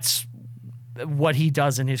 And that's what he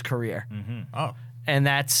does in his career. Oh. And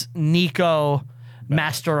that's Nico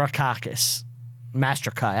Masterakakis.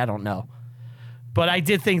 Masterkai, I don't know. But I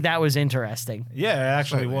did think that was interesting. Yeah, it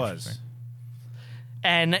actually Slightly was. interesting.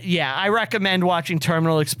 And yeah, I recommend watching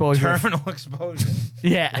Terminal Exposure. Terminal Exposure.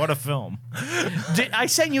 Yeah. What a film. I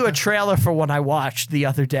sent you a trailer for one I watched the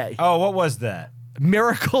other day. Oh, what was that?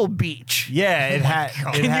 Miracle Beach. Yeah, it had.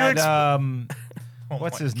 God. It Can you had. Oh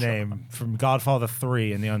What's my his God. name from Godfather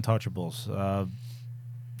 3 and The Untouchables?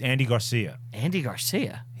 Andy Garcia. Andy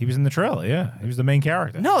Garcia. He was in the trailer. Yeah, he was the main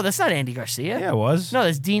character. No, that's not Andy Garcia. Yeah, it was. No,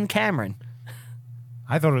 that's Dean Cameron.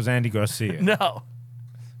 I thought it was Andy Garcia. No.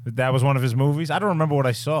 That was one of his movies. I don't remember what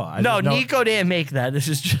I saw. I No, just know- Nico didn't make that. This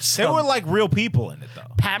is just There some- were like real people in it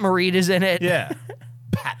though. Pat Morita's in it. Yeah.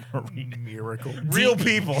 Pat Morita. Miracle. Real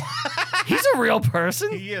people. He's a real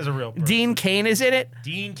person. He is a real person. Dean Cain is in it.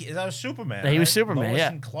 Dean, that was Superman. Yeah, he was right? Superman, Lois yeah.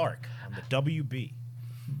 and Clark on the WB.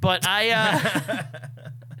 But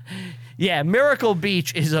yeah, Miracle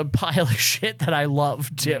Beach is a pile of shit that I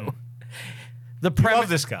love too. The I premise. love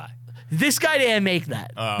this guy. This guy didn't make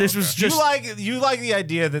that. Oh, This was just You like the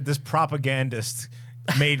idea that this propagandist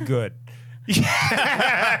made good.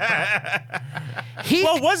 he.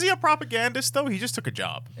 Well, was he a propagandist though? He just took a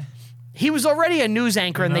job. He was already a news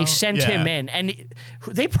anchor, and they sent Yeah. him in, and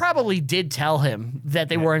they probably did tell him that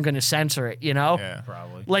they weren't going to censor it. Yeah.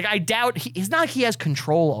 Probably. Like I doubt it's not like he has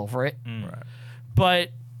control over it, Right. but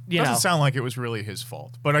you Doesn't know, sound like it was really his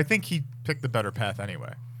fault, but I think he picked the better path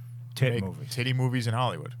anyway. Tit Make movies. titty movies in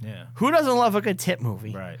Hollywood. Yeah. who doesn't love a good tit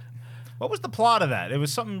movie? Right. What was the plot of that? It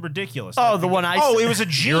was something ridiculous. Oh, the one I Oh, said- it was a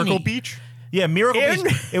genie. Miracle Beach. Yeah, Miracle In-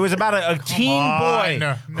 Beach. It was about a teen on. boy.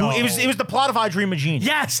 No. Who, it was the plot of I Dream of Genie.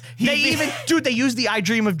 Yes, they used the I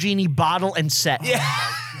Dream of Genie bottle and set. Yeah,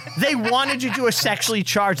 they wanted you to do a sexually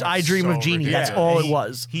charged I Dream so of Genie. That's ridiculous. all it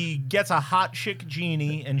was. He gets a hot chick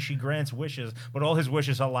genie and she grants wishes, but all his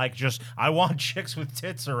wishes are like just, I want chicks with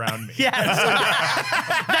tits around me. Yes,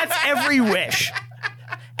 that's every wish.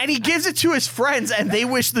 And he gives it to his friends, and they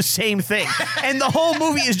wish the same thing. And the whole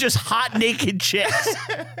movie is just hot naked chicks.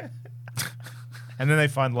 And then they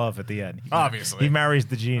find love at the end. Obviously. He marries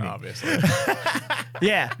the genie. Obviously.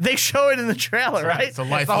 Yeah, they show it in the trailer, right? It's a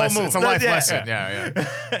life the whole lesson. movie. It's a life Yeah. lesson.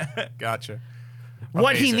 Yeah. Gotcha.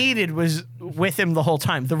 What he Amazing. needed was with him the whole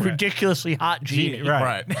time. The ridiculously hot genie. Genie,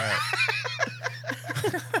 right. Right.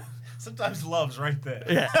 Sometimes love's right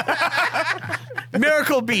there.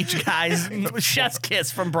 Miracle Beach, guys. Chef's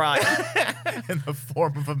kiss from Brian. In the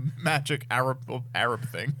form of a magic Arab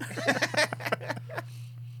thing.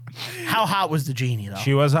 How hot was the genie, though?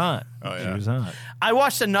 She was hot. Oh, She yeah. was hot. I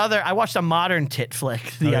watched a modern tit flick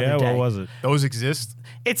the other day. What was it? Those exist.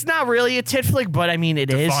 It's not really a tit flick, but I mean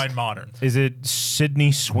it is. Define modern. Is it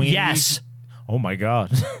Sydney Sweeney? Yes. Oh my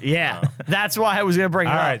God. Yeah. That's why I was going to bring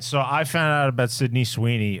it All up. right, so I found out about Sydney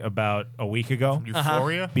Sweeney about a week ago.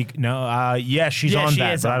 Euphoria. Yeah, she's Yeah, on she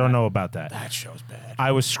that, is but on I don't that. know about that. That show's bad.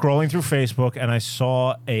 I was scrolling through Facebook and I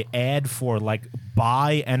saw a ad for like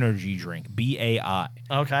Bai energy drink, BAI.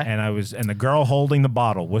 Okay. And the girl holding the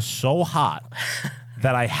bottle was so hot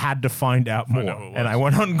that I had to find out more. out who it And I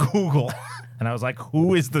was. went on Google and I was like,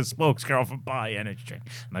 who is the spokesgirl for Bai energy drink?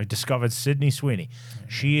 And I discovered Sydney Sweeney.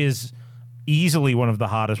 She is easily one of the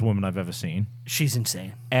hottest women I've ever seen She's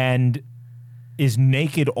insane. and is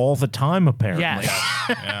naked all the time apparently. Yes.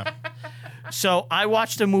 Yeah. So I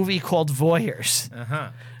watched a movie called Voyeurs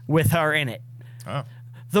with her in it. Oh.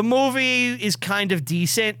 The movie is kind of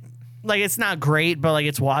decent. Like, it's not great, but like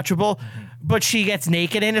it's watchable. But she gets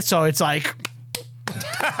naked in it, so it's like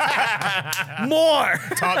More.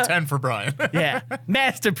 Top 10 for Brian. Yeah,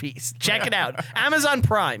 masterpiece. Check it out. Amazon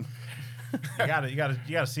Prime. You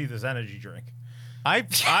gotta see this energy drink. I've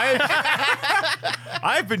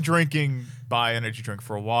been drinking Bai energy drink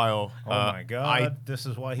for a while. Oh my god, this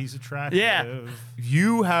is why he's attractive. Yeah.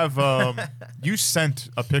 You have you sent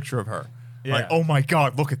a picture of her. Yeah. Like, oh my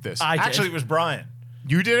god, look at this. I did. Actually, it was Brian.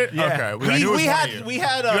 You did it? Yeah. Okay. I knew it was one of you. We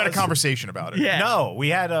had You had a conversation about it. Yeah. No, we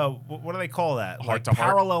had a what do they call that? Heart Like to heart?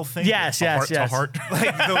 parallel thinking. Yes, Heart to heart.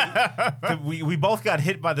 Like we both got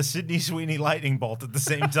hit by the Sydney Sweeney lightning bolt at the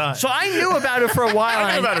same time. So I knew about her for a while.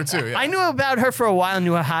 I knew about her too, yeah. I knew about her for a while and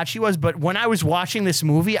knew how hot she was, but when I was watching this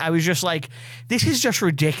movie, I was just like, this is just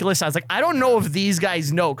ridiculous. I was like, I don't know if these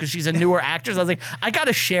guys know because she's a newer actress. I was like, I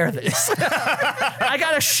gotta share this. I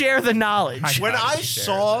gotta share the knowledge. when I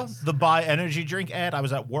saw the Bai energy drink ad, I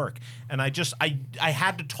was at work and I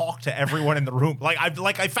had to talk to everyone in the room. Like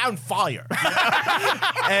I found fire.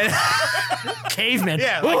 And Caveman.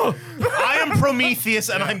 yeah, like, I am Prometheus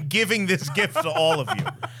and I'm giving this gift to all of you.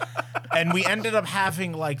 And we ended up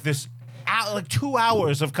having like this like 2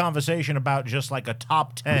 hours of conversation about just like a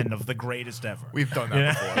top 10 of the greatest ever. We've done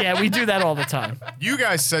that before. Yeah, we do that all the time. You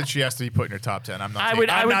guys said she has to be put in your top 10. I'm not. I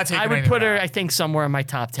would taking put her, anyone I think, somewhere in my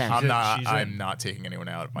top 10. out. she's I'm in. not taking anyone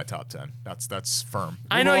out of my top 10. That's firm.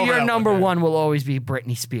 I know We'll go over your that number one day. one will always be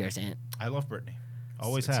Britney Spears, Ant. I love Britney.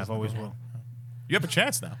 Always It's have, his always number will. You have a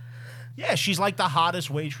chance now. Yeah, she's like the hottest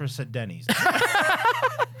waitress at Denny's.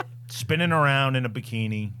 Spinning around in a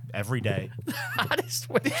bikini every day. Hottest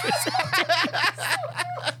waitress.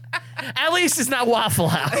 At least it's not Waffle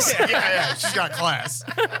House. yeah. She's got class.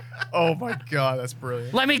 Oh my god, that's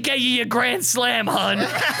brilliant. Let me get you your Grand Slam, hun.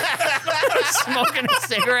 Smoking a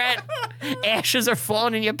cigarette. Ashes are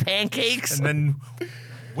falling in your pancakes. And then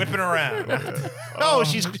whipping around. Oh,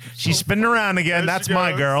 she's spinning around again. There That's she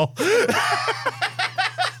my goes. girl.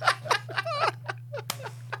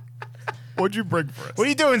 What'd you bring for us? What are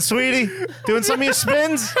you doing, sweetie? Doing some of your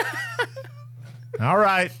spins? All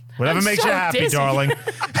right. Whatever I'm makes so you happy, dizzy. darling. She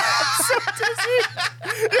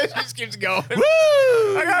just keeps going.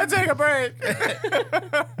 I gotta take a break.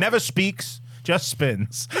 Never speaks, just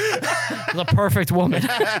spins. The perfect woman.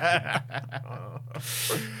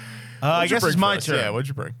 I guess it's my turn. Yeah, what'd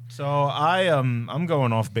you bring? So I'm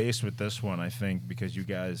going off base with this one, I think, because you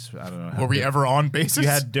guys, I don't know. Were we ever on basis? You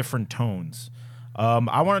had different tones.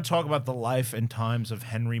 I want to talk about the life and times of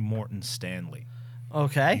Henry Morton Stanley.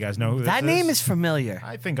 Okay. You guys know who this that is? name is familiar.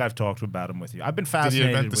 I think I've talked about him with you. I've been Did he fascinated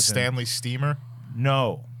invent the with him. Stanley steamer?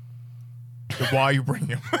 No. Then why you bring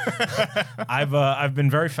him? I've been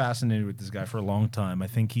very fascinated with this guy for a long time. I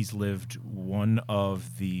think he's lived one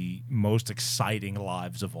of the most exciting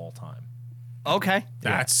lives of all time. Okay.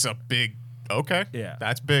 That's a big. Okay. Yeah.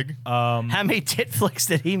 That's big. How many tit flicks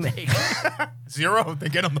did he make? 0. Then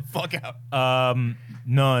get him the fuck out.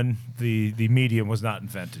 None. The medium was not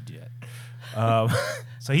invented yet.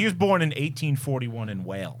 So he was born in 1841 in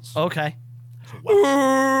Wales. Okay.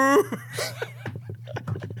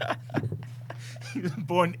 He was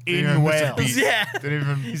born Didn't in even miss a Wales. beat. Yeah. Didn't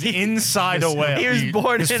even. He's inside a whale. He was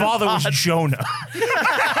born His in a father was pod. Jonah.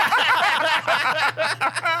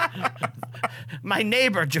 My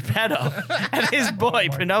neighbor, Geppetto, and his boy,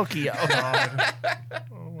 Pinocchio.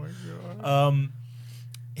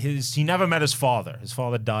 He never met his father. His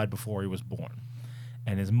father died before he was born.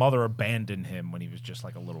 And his mother abandoned him when he was just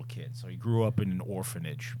like a little kid. So he grew up in an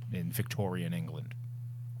orphanage in Victorian England.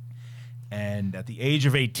 And at the age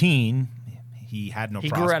of 18, he had no He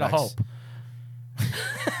prospects. grew out of hope.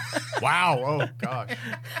 Wow. Oh gosh.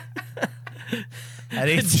 At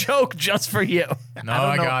It's a 18, joke just for you. No,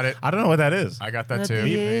 I know- got it. I don't know what that is. I got that At too.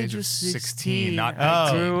 the Age of 16, not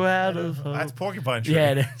 19. Oh. Grew out of hope. That's Porcupine Tree.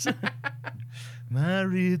 Yeah, it is.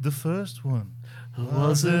 Married the first one.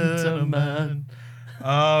 Wasn't a man.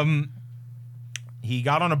 He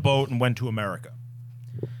got on a boat and went to America.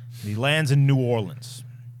 He lands in New Orleans.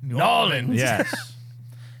 Nolan. Yes.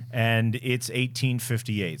 And it's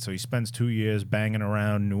 1858. So he spends 2 years banging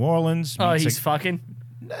around New Orleans. Oh, meets he's a- fucking.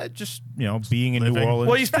 just, being in New Living. Orleans.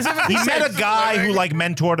 Well, you specifically he said met a guy who like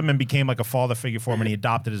mentored him and became like a father figure for him, and he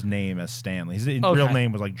adopted his name as Stanley. His real Okay.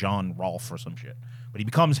 name was like John Rolfe or some shit. But he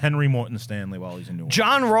becomes Henry Morton Stanley while he's in New Orleans.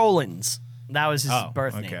 John Rollins. That was his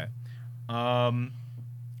birth okay. name.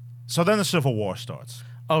 So then the Civil War starts.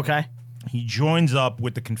 Okay. He joins up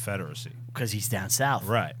with the Confederacy. Because he's down south.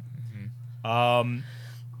 Right.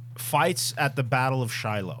 Fights at the Battle of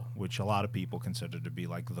Shiloh, which a lot of people consider to be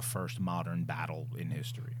like the first modern battle in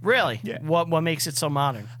history. Really? Yeah. What makes it so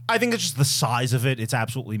modern? I think it's just the size of it. It's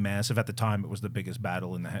absolutely massive. At the time, it was the biggest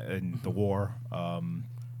battle in the war.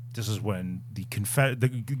 This is when the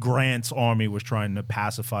Grant's army was trying to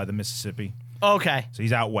pacify the Mississippi. Okay. So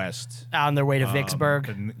he's out west. On their way to Vicksburg.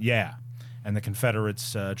 And the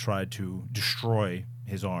Confederates tried to destroy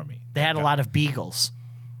his army. They had a lot of beagles.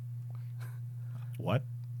 What?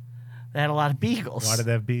 They had a lot of beagles. Why did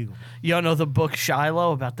they have beagles? You don't know the book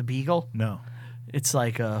Shiloh about the beagle? No. It's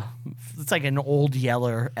like an old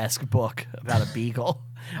Yeller-esque book about a beagle.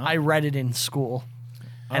 I read it in school,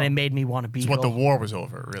 and it made me want a beagle. It's what the war was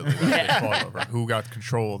over, really. That's what they fought over. Who got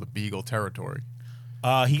control of the Beagle territory?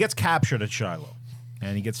 He gets captured at Shiloh,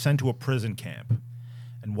 and he gets sent to a prison camp.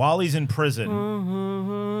 And while he's in prison...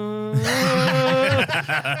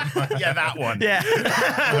 yeah, that one. Yeah.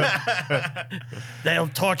 They'll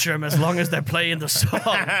torture him as long as they're playing the song.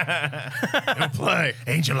 They'll play.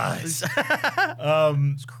 Angel Eyes.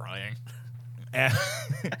 He's crying.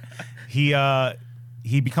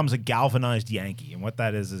 He becomes a galvanized Yankee, and what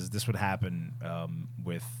that is this would happen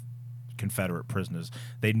with Confederate prisoners.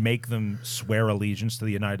 They'd make them swear allegiance to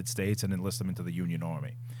the United States and enlist them into the Union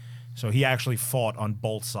Army. So he actually fought on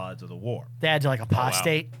both sides of the war. They had like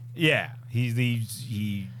apostate. Yeah,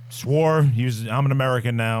 he swore I'm an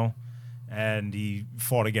American now, and he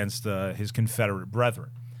fought against his Confederate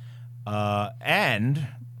brethren. And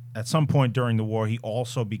at some point during the war, he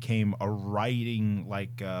also became a writing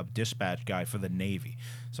dispatch guy for the Navy.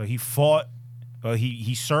 So he fought.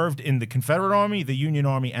 He served in the Confederate Army, the Union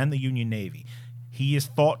Army, and the Union Navy. He is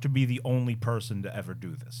thought to be the only person to ever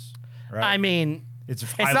do this. Right? I mean, it's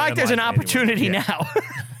not highly like there's an unlikely opportunity anyway.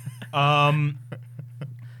 now.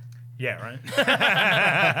 Yeah,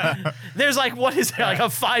 right? There's what is there, like a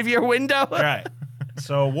 5-year window? Right.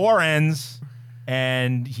 So war ends,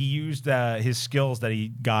 and he used his skills that he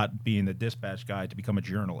got being the dispatch guy to become a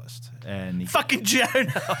journalist. And Fucking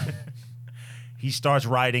journal. he starts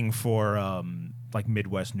writing for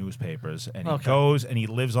Midwest newspapers, and he Okay. goes and he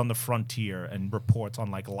lives on the frontier and reports on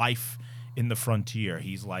life in the frontier.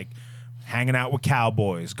 He's hanging out with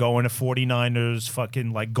cowboys, going to 49ers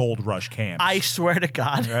fucking gold rush camps. I swear to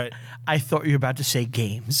God, Right. I thought you were about to say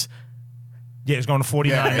games. Yeah, he's going to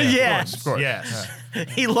 49ers. Yeah. Of course. Yes.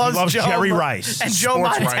 He loves Joe Jerry Rice. and Joe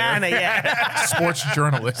Sports Montana. writer. Yeah. Sports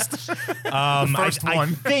journalist. First I one.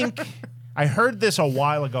 think I heard this a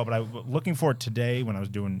while ago, but I was looking for it today when I was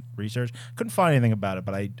doing research. Couldn't find anything about it,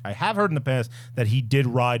 but I have heard in the past that he did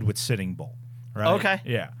ride with Sitting Bull. Right? Okay.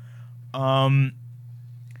 Yeah.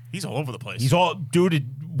 He's all over the place. He's all dude.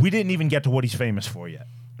 We didn't even get to what he's famous for yet.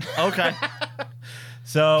 Okay.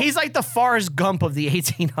 So He's like the Forrest Gump of the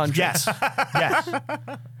 1800s. yes, yes.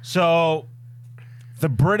 So the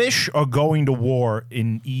British are going to war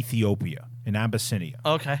in Ethiopia, in Abyssinia.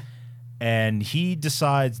 Okay. And he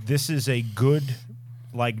decides this is a good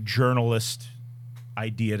journalist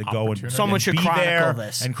idea to go and Opportunity. Someone should be chronicle there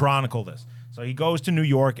this. and chronicle this. So he goes to New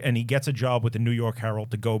York and he gets a job with the New York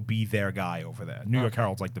Herald to go be their guy over there. New York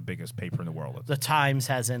Herald's the biggest paper in the world. The Times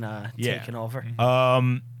hasn't taken over.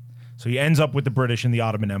 So he ends up with the British and the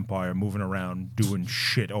Ottoman Empire, moving around, doing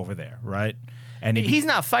shit over there, right? And He's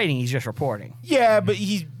not fighting, he's just reporting. yeah, but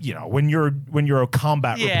he's when you're a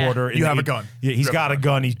combat Yeah. reporter, You have a gun. Yeah, he's You got have a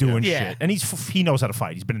gun. He's doing Yeah. shit, and he knows how to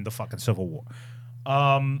fight. He's been in the fucking Civil War.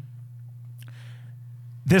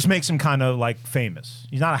 This makes him kind of famous.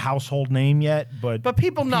 He's not a household name yet, but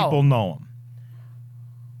people know. People know him.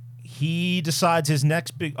 He decides his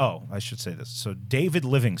next big. Oh, I should say this. So David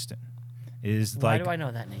Livingstone is Why do I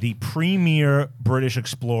know that name? the premier British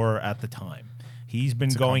explorer at the time. He's been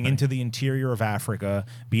going into the interior of Africa,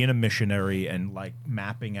 being a missionary, and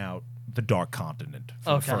mapping out the Dark Continent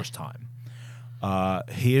for Okay. the first time.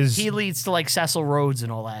 He leads to Cecil Rhodes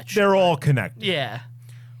and all that shit. They're all connected. Yeah.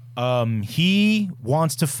 He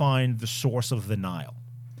wants to find the source of the Nile.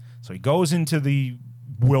 So he goes into the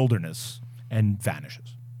wilderness and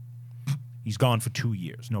vanishes. He's gone for 2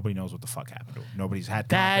 years. Nobody knows what the fuck happened to him. Nobody's had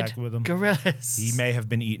contact Bad with him. gorillas. He may have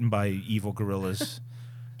been eaten by evil gorillas.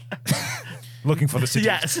 Looking for the city,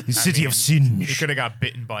 Yes. the city of He Sinj. could have got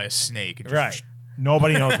bitten by a snake. And just, Right.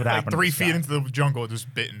 Nobody knows what happened. to 3 this feet guy. into the jungle,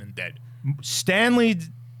 just bitten and dead. Stanley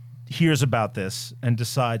hears about this and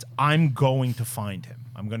decides, I'm going to find him.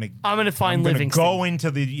 I'm gonna find Livingston. Go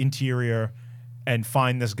into the interior and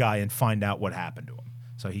find this guy and find out what happened to him.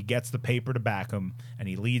 So he gets the paper to back him, and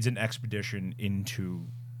he leads an expedition into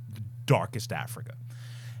the darkest Africa.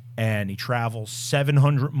 And he travels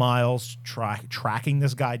 700 miles tracking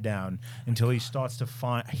this guy down until he starts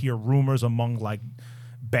to hear rumors among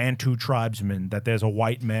Bantu tribesmen that there's a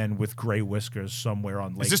white man with gray whiskers somewhere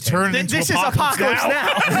on Lake. Is this Tansi. turning into This is Apocalypse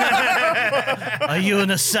Now. Are you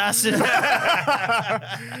an assassin?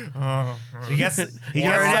 He gets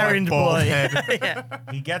You're an errand bald boy. head.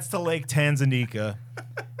 he gets to Lake Tanganyika,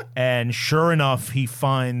 and sure enough, he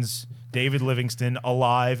finds David Livingston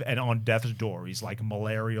alive and on death's door. He's like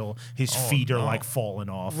malarial. His feet are like falling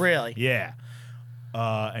off. Really? Yeah.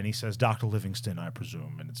 And he says, "Dr. Livingston, I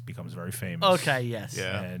presume," and it becomes very famous. Okay, yes.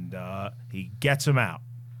 Yeah. And he gets him out.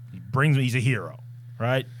 He's a hero,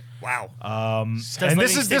 right? Wow. And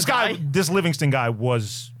Livingston this guy, die? this Livingston guy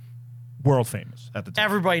was world famous at the time.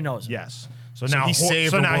 Everybody knows him. Yes. So now he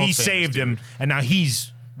saved a now world he famous saved him, and now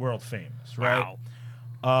he's world famous, right?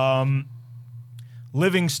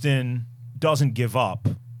 Livingston doesn't give up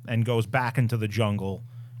and goes back into the jungle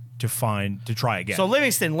to try again. So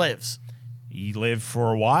Livingston lives. He lived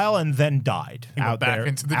for a while and then died went out back there,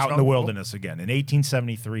 into the out in the jungle? wilderness again. In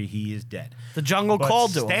 1873, he is dead. The jungle But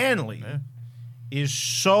called to him. Stanley is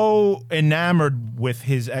so enamored with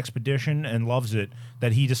his expedition and loves it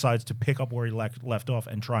that he decides to pick up where he left off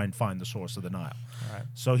and try and find the source of the Nile. Right.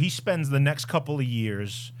 So he spends the next couple of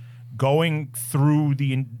years going through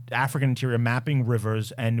the African interior, mapping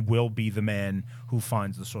rivers, and will be the man who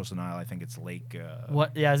finds the source of the Nile. I think it's Lake.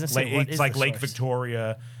 What? Yeah, I was gonna say, what it's is like the Lake source?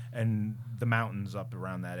 Victoria and the mountains up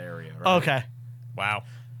around that area. Right? Okay. Wow.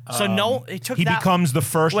 So no, it took He that. becomes the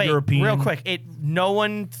first Wait, European. real quick. No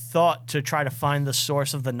one thought to try to find the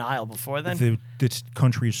source of the Nile before then. This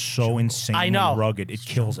country is so insanely I know. rugged; it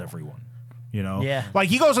kills everyone. You know, Yeah. Like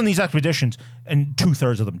he goes on these expeditions, and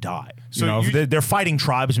 2/3 of them die. So you know, they're fighting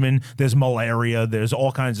tribesmen. There's malaria. There's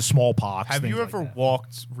all kinds of smallpox. Have things you like ever that.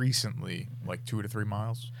 walked recently, like 2 to 3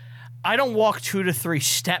 miles? I don't walk 2 to 3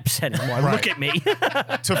 steps anymore. Look at me.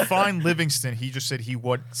 To find Livingston, he just said he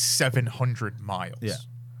went 700 miles. Yeah.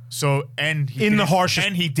 So and he In the didn't- harshest-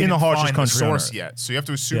 and he in didn't the harshest find country the on source Earth. yet. So you have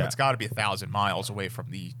to assume Yeah. it's got to be 1,000 miles away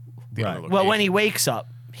from the Right. other location. Well, when he wakes up,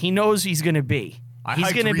 he knows he's going to be. I He's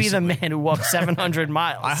hiked going to be the recently. man who walked 700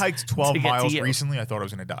 miles. I hiked to 12 get to miles you. recently. I thought I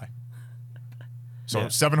was going to die. So Yeah.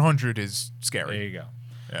 700 is There scary. you go.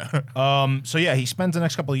 Yeah. So yeah, he spends the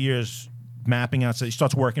next couple of years mapping out. So he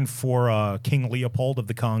starts working for King Leopold of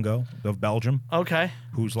the Congo of Belgium, Okay.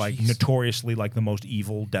 who's like notoriously like the most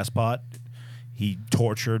evil despot. He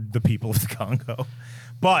tortured the people of the Congo.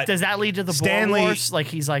 But Does that lead to the Stanley- Boer Wars? Like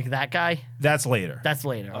he's like that guy? that's later. That's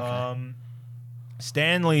later. Okay.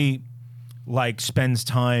 Stanley like spends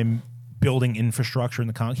time building infrastructure in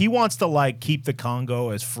the Congo. He wants to like keep the Congo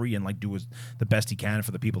as free and like do the best he can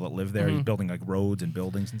for the people that live there. He's building like roads and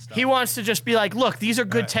buildings and stuff. He wants to just be like, look, these are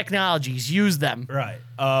good technologies. Use them. Right.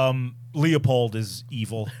 Leopold is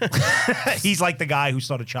evil. He's like the guy who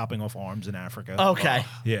started chopping off arms in Africa. Okay.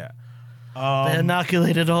 Yeah. They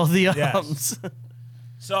inoculated all the yes. arms.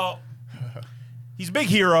 So he's a big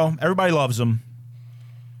hero. Everybody loves him.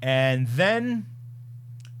 And then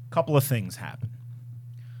a couple of things happen.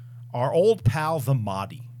 Our old pal, the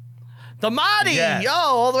Mahdi. The Mahdi. Yes. Oh,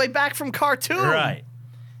 all the way back from Khartoum.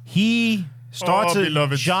 He starts Oh, a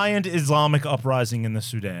beloved. giant Islamic uprising in the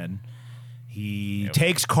Sudan. He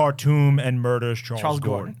takes Khartoum and murders Charles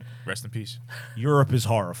Gordon. Rest in peace. Europe is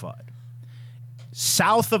horrified.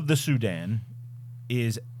 South of the Sudan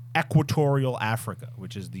is Equatorial Africa,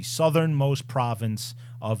 which is the southernmost province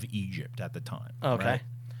of Egypt at the time. Okay.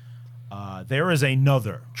 right? There is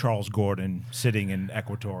another Charles Gordon sitting in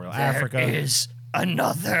Equatorial Africa. There is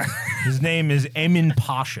another. His name is Emin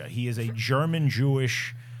Pasha. He is a German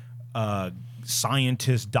Jewish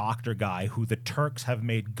scientist, doctor guy who the Turks have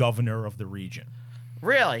made governor of the region.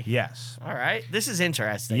 Really? Yes. All right. This is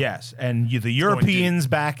interesting. Yes. And the Europeans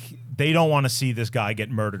back, they don't want to see this guy get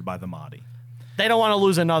murdered by the Mahdi. They don't want to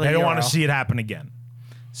lose another They don't Euro. want to see it happen again.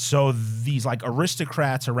 So these like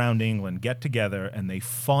aristocrats around England get together and they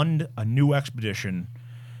fund a new expedition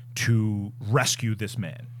to rescue this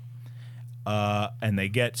man. And they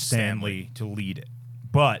get Stanley to lead it.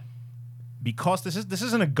 But because this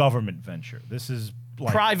isn't a government venture. This is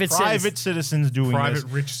like Private citizens doing Private this.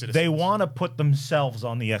 rich citizens. They want to put themselves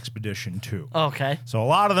on the expedition too. Okay. So a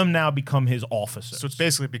lot of them now become his officers. So it's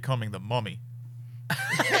basically becoming the Mummy.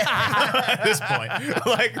 At this point,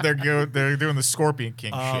 like they're doing the Scorpion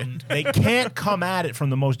King shit. They can't come at it from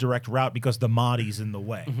the most direct route because the Mahdi's in the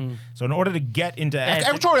way. So in order to get into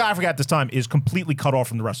Equatorial Africa at this time is completely cut off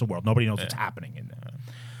from the rest of the world. Nobody knows what's happening in there.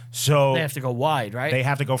 So They have to go wide, right? they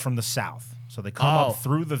have to go from the south. So they come Oh. up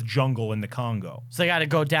through the jungle in the Congo. so they got to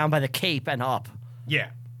go down by the Cape and up. Yeah.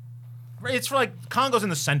 It's for like Congo's in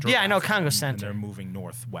the center. of Yeah, I know Africa, Congo's and center. they're moving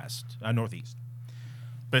northeast.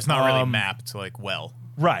 But it's not really mapped like well.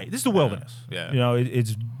 Right. This is the wilderness. Yeah. You know,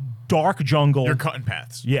 it's dark jungle. You're cutting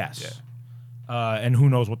paths. Yes. And who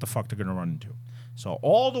knows what the fuck they're going to run into. So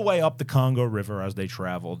all the way up the Congo River as they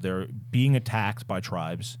travel, they're being attacked by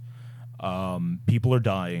tribes. People are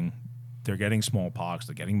dying. They're getting smallpox.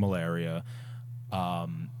 They're getting malaria.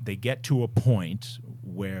 They get to a point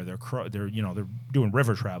where they're doing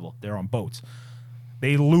river travel. They're on boats.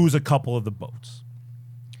 They lose a couple of the boats.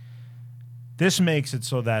 This makes it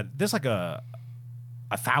so that there's like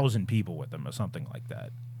 1,000 people with them or something like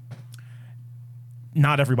that.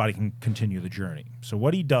 Not everybody can continue the journey. So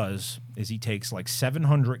what he does is he takes like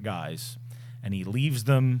 700 guys and he leaves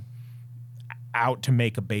them out to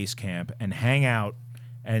make a base camp and hang out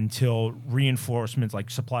until reinforcements, like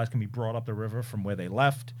supplies, can be brought up the river from where they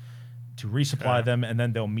left to resupply them, and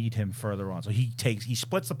then they'll meet him further on. So he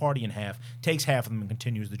splits the party in half, takes half of them and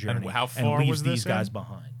continues the journey. And how far leaves was this these guys in?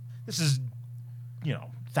 behind. This is,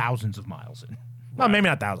 thousands of miles in. Well, maybe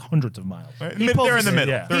not thousands, hundreds of miles. They're in the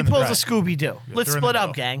middle. Yeah. They're He in the pulls middle. a Scooby-Doo. Let's they're in split the up,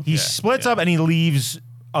 middle. gang. He splits up and he leaves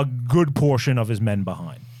a good portion of his men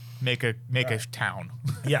behind. Make a town.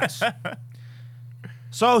 Yes.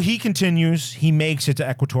 So he continues. He makes it to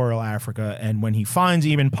Equatorial Africa, and when he finds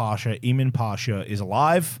Eamon Pasha is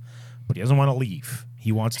alive, but he doesn't want to leave.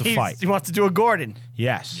 He wants to fight. He wants to do a Gordon.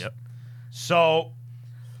 Yes. Yep. So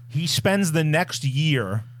he spends the next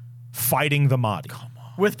year fighting the Mahdi.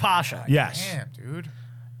 With Pasha. Yes. Damn, dude.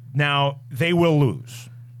 Now, they will lose.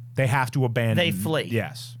 They have to abandon. They flee.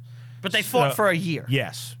 Yes. But they fought for a year.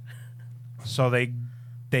 Yes. So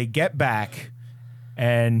they get back,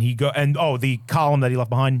 and the column that he left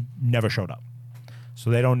behind never showed up. So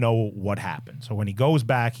they don't know what happened. So when he goes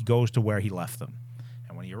back, he goes to where he left them.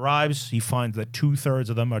 And when he arrives, he finds that 2/3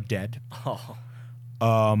 of them are dead. Oh.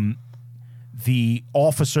 The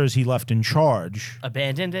officers he left in charge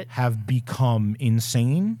Abandoned it. have become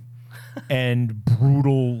insane and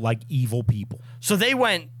brutal, like evil people. So they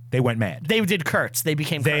went. They went mad. They did Kurtz. They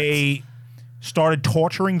became Kurtz. They started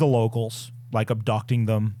torturing the locals, like abducting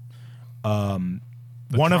them. The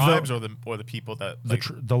One of tribes the or the people that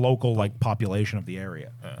the local like population of the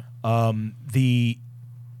area. One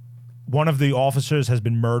of the officers has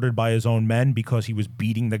been murdered by his own men because he was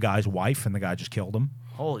beating the guy's wife, and the guy just killed him.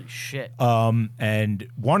 Holy shit. And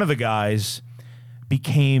one of the guys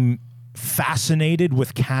became fascinated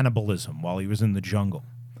with cannibalism while he was in the jungle.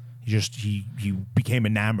 He became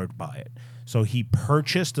enamored by it. So he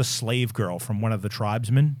purchased a slave girl from one of the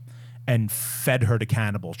tribesmen and fed her to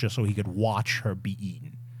cannibals just so he could watch her be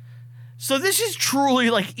eaten. So this is truly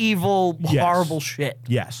like evil, Yes. horrible shit.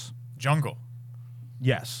 Yes. jungle.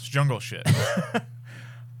 Yes. It's jungle shit.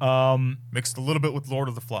 Mixed a little bit with Lord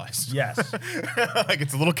of the Flies. Yes. Like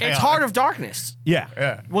it's a little chaotic. It's Heart of Darkness. Yeah.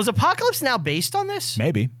 Yeah. Was Apocalypse Now based on this?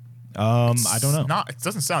 Maybe. I don't know. It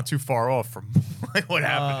doesn't sound too far off from like what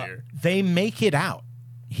happened here. They make it out.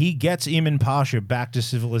 He gets Eamon Pasha back to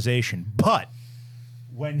civilization, but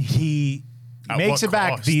when he At makes what it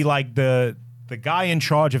back, cost? the guy in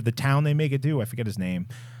charge of the town they make it to, I forget his name,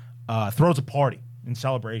 throws a party in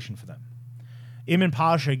celebration for them. Eamon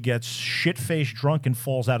Pasha gets shit-faced drunk and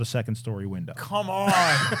falls out a second-story window. Come on.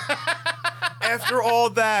 After all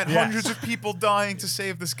that, Yes. hundreds of people dying to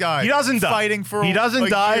save this guy. He doesn't die. Fighting for he doesn't a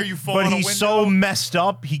die, year, you fall but on a he's window? so messed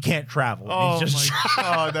up he can't travel. Oh he's just my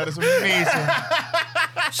god, that is amazing.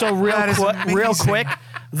 So That is real amazing. quick,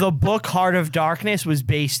 the book Heart of Darkness was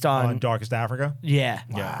based on on Darkest Africa. yeah,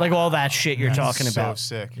 like all that shit you're talking so about.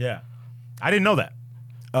 sick. Yeah, I didn't know that.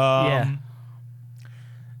 Yeah.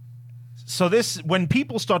 So when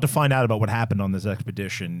people start to find out about what happened on this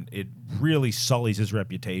expedition, it really sullies his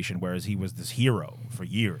reputation, whereas he was this hero for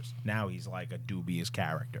years. Now he's like a dubious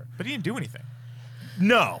character. But he didn't do anything.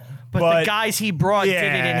 No. But the guys he brought did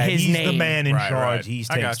it in his he's name. the man in Right, charge. right. He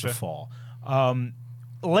I takes the gotcha. fall.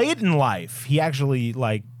 Late in life, he actually,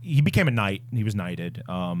 he became a knight. He was knighted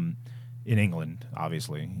in England,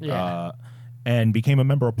 obviously. Yeah. And became a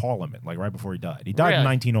member of parliament, right before he died. He died in Really?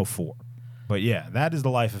 1904. But yeah, that is the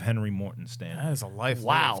life of Henry Morton Stanley. That is a life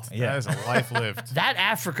Wow. lived. Yeah. That is a life lived. That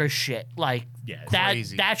Africa shit, like Yeah, it's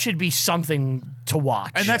crazy. that should be something to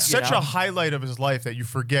watch. And that's you such know? a highlight of his life that you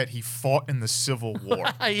forget he fought in the Civil War.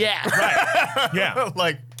 Yeah. Yeah.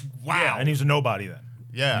 Like, wow. Yeah, and he was a nobody then.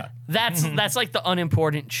 Yeah. That's like the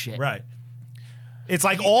unimportant shit. Right. It's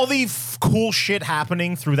like all the cool shit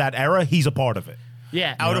happening through that era, he's a part of it.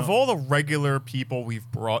 Yeah. Out of all the regular people we've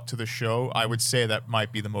brought to the show, I would say that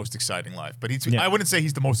might be the most exciting life. But I wouldn't say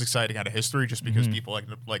he's the most exciting out of history just because people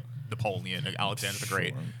like Napoleon, Alexander the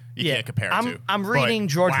Great, you can't compare it to. I'm But, reading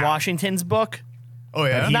George wow. Washington's book. Oh,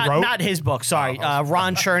 yeah? He wrote? Not his book, sorry.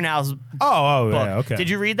 Ron Chernow's Oh, book. yeah, okay. Did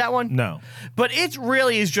you read that one? No. But it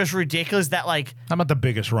really is just ridiculous that like I'm not the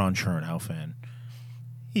biggest Ron Chernow fan.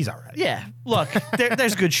 He's all right. Yeah, look,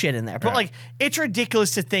 there's good shit in there, but like, it's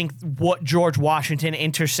ridiculous to think what George Washington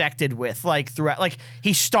intersected with, like throughout. Like,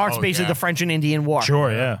 he starts basically the French and Indian War. Sure,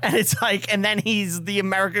 yeah. And it's like, and then he's the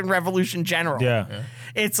American Revolution general. Yeah.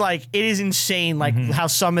 It's like, it is insane, like how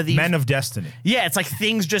some of these Men of Destiny. Yeah, it's like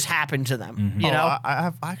things just happen to them. You know, I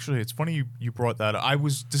have actually. It's funny you brought that up. I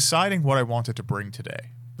was deciding what I wanted to bring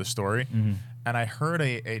today, the story, and I heard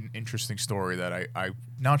an interesting story that I'm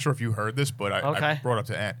not sure if you heard this, but I brought up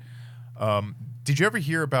to Ant. Did you ever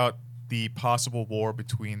hear about the possible war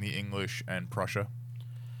between the English and Prussia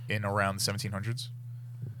in around the 1700s?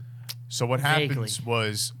 So what happens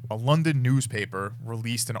was a London newspaper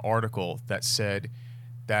released an article that said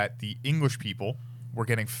that the English people were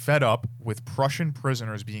getting fed up with Prussian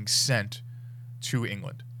prisoners being sent to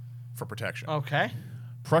England for protection. okay.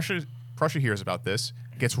 Prussia hears about this,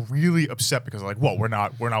 gets really upset because like, whoa, we're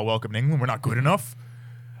not welcome in England. We're not good enough,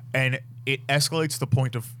 and it escalates to the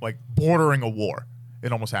point of like bordering a war.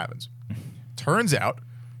 It almost happens. Turns out,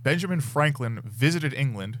 Benjamin Franklin visited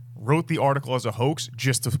England, wrote the article as a hoax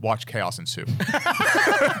just to watch chaos ensue.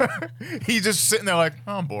 He's just sitting there like,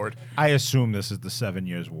 oh, I'm bored. I assume this is the 7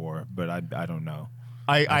 Years' War, but I don't know.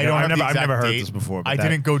 I don't have the exact I've never heard date. this before. But I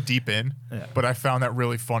didn't go deep in, Yeah. but I found that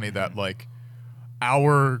really funny that like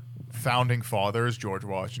our founding fathers, George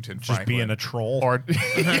Washington, just Franklin, being a troll. or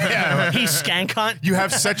yeah, He's skank hunt. you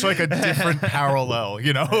have such like a different parallel,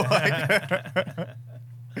 you know,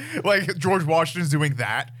 like George Washington's doing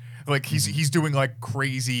that, like he's doing like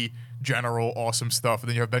crazy general awesome stuff, and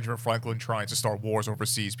then you have Benjamin Franklin trying to start wars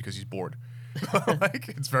overseas because he's bored. Like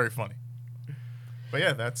it's very funny. But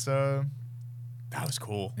yeah, that was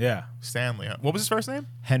cool. Yeah. Stanley. What was his first name?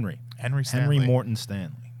 Henry Stanley. Morton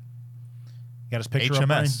Stanley. You got his picture up,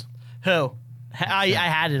 Brian? HMS. Who? I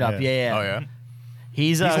had it up. Yeah. Oh yeah.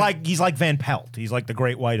 He's like Van Pelt. He's like the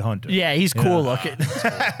Great White Hunter. yeah, he's cool looking.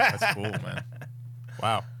 That's cool, man.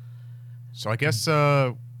 Wow. So I guess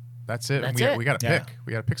that's it. That's we it. we got to Yeah. pick.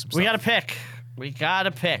 We got to pick some stuff. We got to pick. We got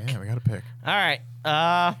to pick. Yeah, we got to pick. All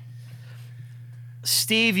right.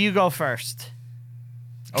 Steve, you go first.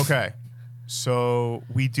 Okay. So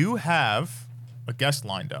we do have a guest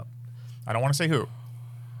lined up. I don't want to say who.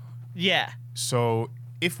 Yeah. So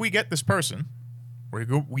if we get this person,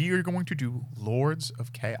 we are going to do Lords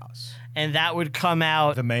of Chaos. And that would come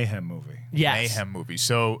out. The Mayhem movie. Yes. Mayhem movie.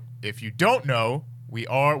 So if you don't know, we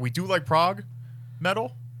do like prog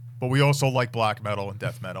metal, but we also like black metal and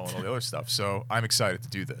death metal and all the other stuff. So I'm excited to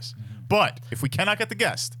do this. But if we cannot get the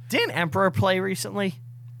guest, Didn't Emperor play recently?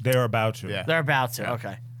 They're about to. Yeah. They're about to. Yeah.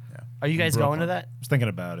 Okay. Yeah. Are you guys going to that? I was thinking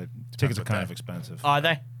about it. Tickets are what kind day. of expensive. Are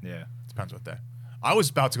they? Yeah. depends what day. I was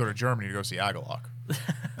about to go to Germany to go see Agalloch.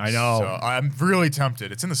 I know. So I'm really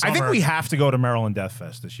tempted. It's in the summer. I think we have to go to Maryland Death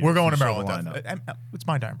Fest this year. We're going to It's Maryland. silver lineup. It's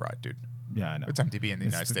My Dying Bride, dude. Yeah, I know. It's MDB in the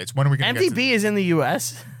United States. When are we going to get to MDB is in the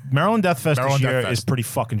U.S. Maryland Death Fest Maryland this year Death Fest. is pretty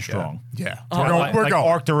fucking strong. Yeah. Oh, We're going.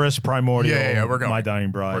 Arcturus, Primordial, Yeah, we're going. My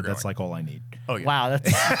Dying Bride. We're going. That's like all I need. Oh, yeah. Wow,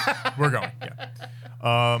 that's We're going.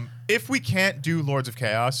 Yeah. If we can't do Lords of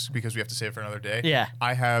Chaos because we have to save it for another day, Yeah.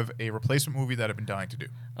 I have a replacement movie that I've been dying to do.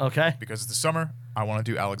 okay. Because it's the summer, I want to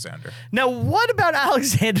do Alexander. Now, what about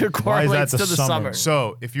Alexander Why is that correlates the to the summer? summer?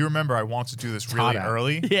 So, if you remember, I want to do this really hot out.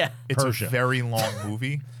 early. Yeah. It's Persia. a very long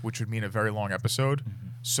movie, which would mean a very long episode.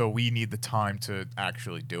 So we need the time to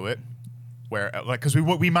actually do it. Where, like, because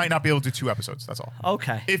we might not be able to do 2 episodes. That's all.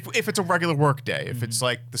 Okay. If it's a regular work day, if it's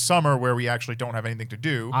like the summer where we actually don't have anything to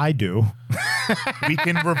do, I do. we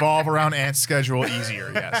can revolve around Ant's schedule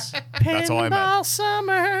easier. Yes, that's all I meant. Pinball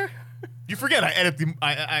summer. You forget I edit the.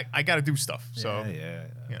 I got to do stuff. So yeah.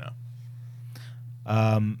 you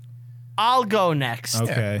know. I'll go next.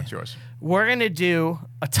 Okay. Yeah, it's yours. We're gonna do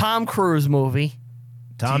a Tom Cruise movie.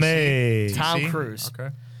 Tommy. Tom See? Cruise.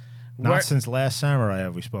 Okay. Not We're- since Last Samurai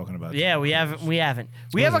have we spoken about. Yeah, Tom we Cruise. haven't. We haven't.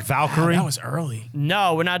 We Was have it a Valkyrie. That was early.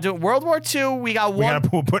 no. We're not doing World War II. We got we one.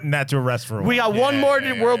 we're putting that to rest for a while. We got one more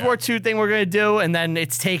yeah, World yeah. War II thing we're gonna do, and then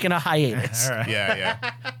it's taking a hiatus. All right.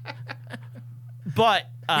 Yeah. But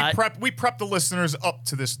We prepped the listeners up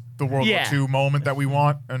to the World Yeah. War II moment that we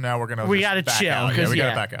want, and now we're gonna. We just gotta back chill, out. Yeah, 'cause, we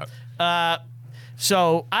yeah. gotta back out.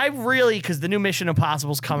 so I really, because the new Mission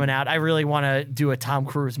Impossible's coming out, I really want to do a Tom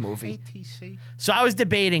Cruise movie. So I was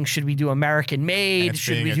debating: should we do American Made? And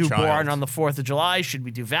Should being we a do child. Born on the 4th of July? Should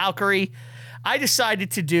we do Valkyrie? I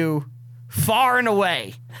decided to do Far and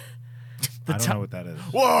Away. I don't know what that is.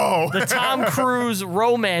 Whoa! The Tom Cruise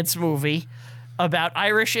romance movie about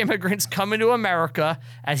Irish immigrants coming to America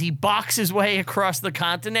as he boxes his way across the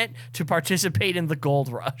continent to participate in the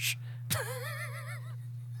gold rush.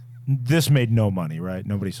 This made no money, right?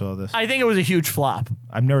 Nobody saw this. I think it was a huge flop.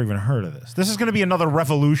 I've never even heard of this. This is going to be another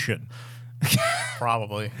Revolution.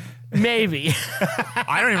 Probably. Maybe.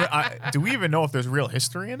 I don't even. Do we even know if there's real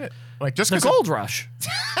history in it? Like just The because Gold Rush.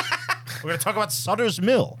 We're gonna talk about Sutter's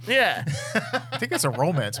Mill. Yeah. I think it's a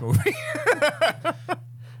romance movie.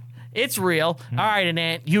 It's real. All right,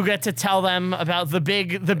 Anant, you get to tell them about the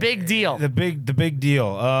big deal. The big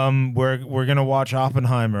deal. We're gonna watch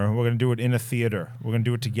Oppenheimer. We're gonna do it in a theater. We're gonna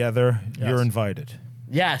do it together. Yes. You're invited.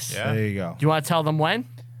 Yes. Yeah. There you go. Do you want to tell them when?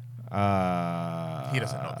 He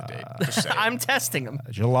doesn't know the date. Just say it. I'm testing them.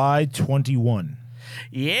 July 21.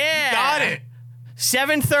 Yeah. Got it.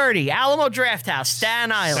 7:30, Alamo Drafthouse,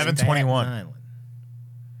 Staten Island. 7:21.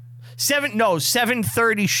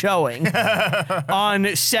 7:30 showing on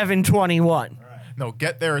 7/21. No,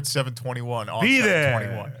 get there at 7:21. On Be 7:21.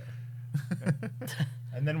 there.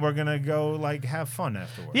 And then we're gonna go like have fun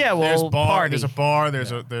afterwards. Yeah, There's well, bar. party. There's a bar. There's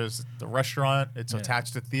the restaurant. It's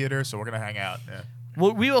attached to theater, so we're gonna hang out. Yeah.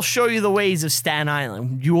 Well, we will show you the ways of Staten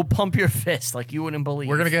Island. You will pump your fist like you wouldn't believe.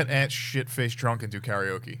 We're gonna get Ant shit-faced drunk and do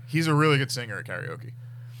karaoke. He's a really good singer at karaoke.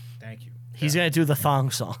 Thank you. He's gonna do the thong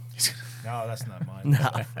song. No, that's not mine.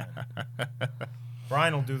 That's my friend.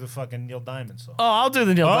 Brian will do the fucking Neil Diamond song. Oh, I'll do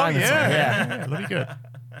the Neil Oh Diamond song. Yeah. yeah, that'll be good.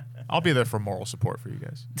 I'll be there for moral support for you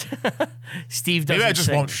guys. Steve doesn't Maybe I just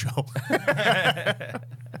sing. won't show.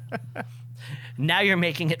 Now you're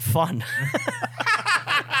making it fun.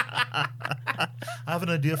 I have an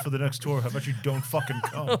idea for the next tour. How about you don't fucking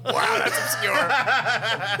come? Wow, that's obscure.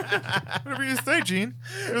 Whatever you say, Gene.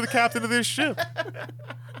 You're the captain of this ship.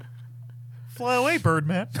 Fly away,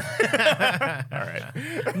 Birdman. All right.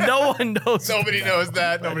 No one knows. Nobody knows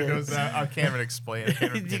that. Nobody knows that. I can't even explain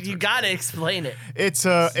it. You gotta explain it. It's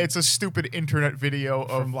a stupid internet video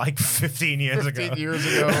of From like 15 years 15 ago. years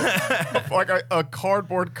ago, of like a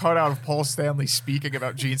cardboard cutout of Paul Stanley speaking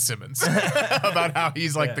about Gene Simmons, about how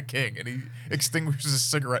he's like the king, and he extinguishes a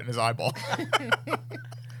cigarette in his eyeball.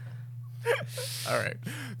 All right.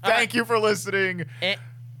 Thank you for listening.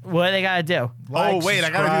 What do they gotta do? Like, Oh wait, I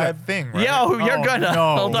gotta do subscribe. that thing. Right? Yo, you're Oh, gonna.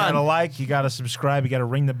 No, Hold You gotta on. like, you gotta subscribe, you gotta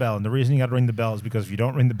ring the bell. And the reason you gotta ring the bell is because if you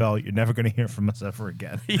don't ring the bell, you're never gonna hear from us ever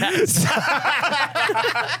again. Yes.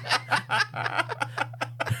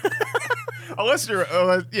 Unless you're,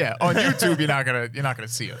 on YouTube, you're not gonna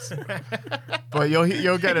see us, but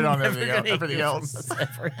you'll get it on Never gonna everything hear else. from us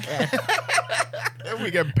ever again. And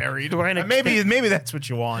we get buried. We're gonna Maybe that's what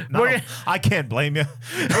you want. No, We're gonna- I can't blame you.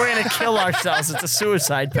 We're gonna kill ourselves. It's a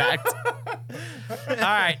suicide pact. All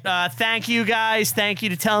right. Thank you guys. Thank you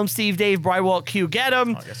to Tell 'em Steve, Dave, Brywalt, Q, get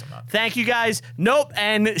 'em. I guess I'm not. Thank you guys. Nope.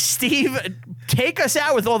 And Steve, take us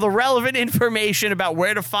out with all the relevant information about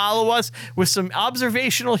where to follow us with some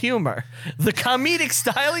observational humor. The comedic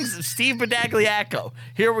stylings of Steve Badagliacco.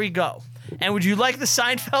 Here we go. And would you like the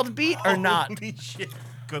Seinfeld beat or not? Holy shit.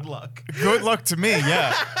 Good luck. Good luck to me,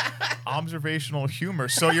 yeah. Observational humor.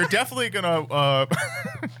 So you're definitely gonna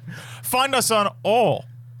find us on all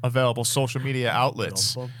available social media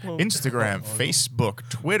outlets: Instagram, Facebook,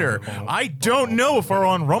 Twitter. I don't know if we're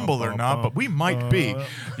on Rumble or not, but we might be.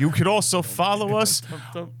 You could also follow us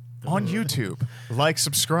on YouTube. Like,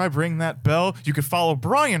 subscribe, ring that bell. You could follow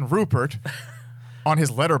Brian Rupert on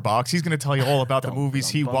his letterbox. He's going to tell you all about the movies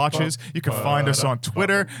he watches. You can find us on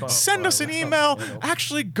Twitter. Send us an email.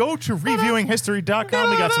 Actually, go to reviewinghistory.com.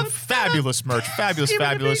 We got some fabulous merch.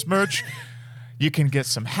 Fabulous merch. You can get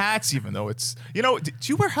some hats, even though it's, do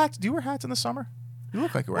you wear hats? Do you wear hats in the summer? You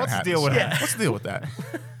look like you're wearing What's a hat. the deal in with summer. that? What's the deal with that?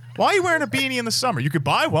 Why are you wearing a beanie in the summer? You could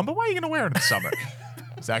buy one, but why are you going to wear it in the summer?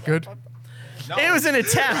 Is that good? It was an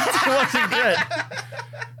attempt. It wasn't good.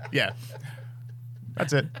 Yeah.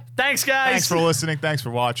 That's it. Thanks, guys. Thanks for listening. Thanks for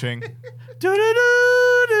watching.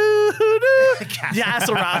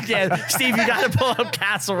 Castle Rock, yeah. Steve, you gotta pull up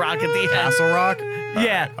Castle Rock at the end. Castle Rock?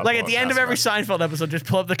 Yeah, I'll like pull at the up end of Castle every Seinfeld episode, just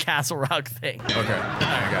pull up the Castle Rock thing. Okay.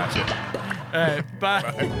 I got you. All right,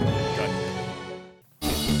 bye. Good.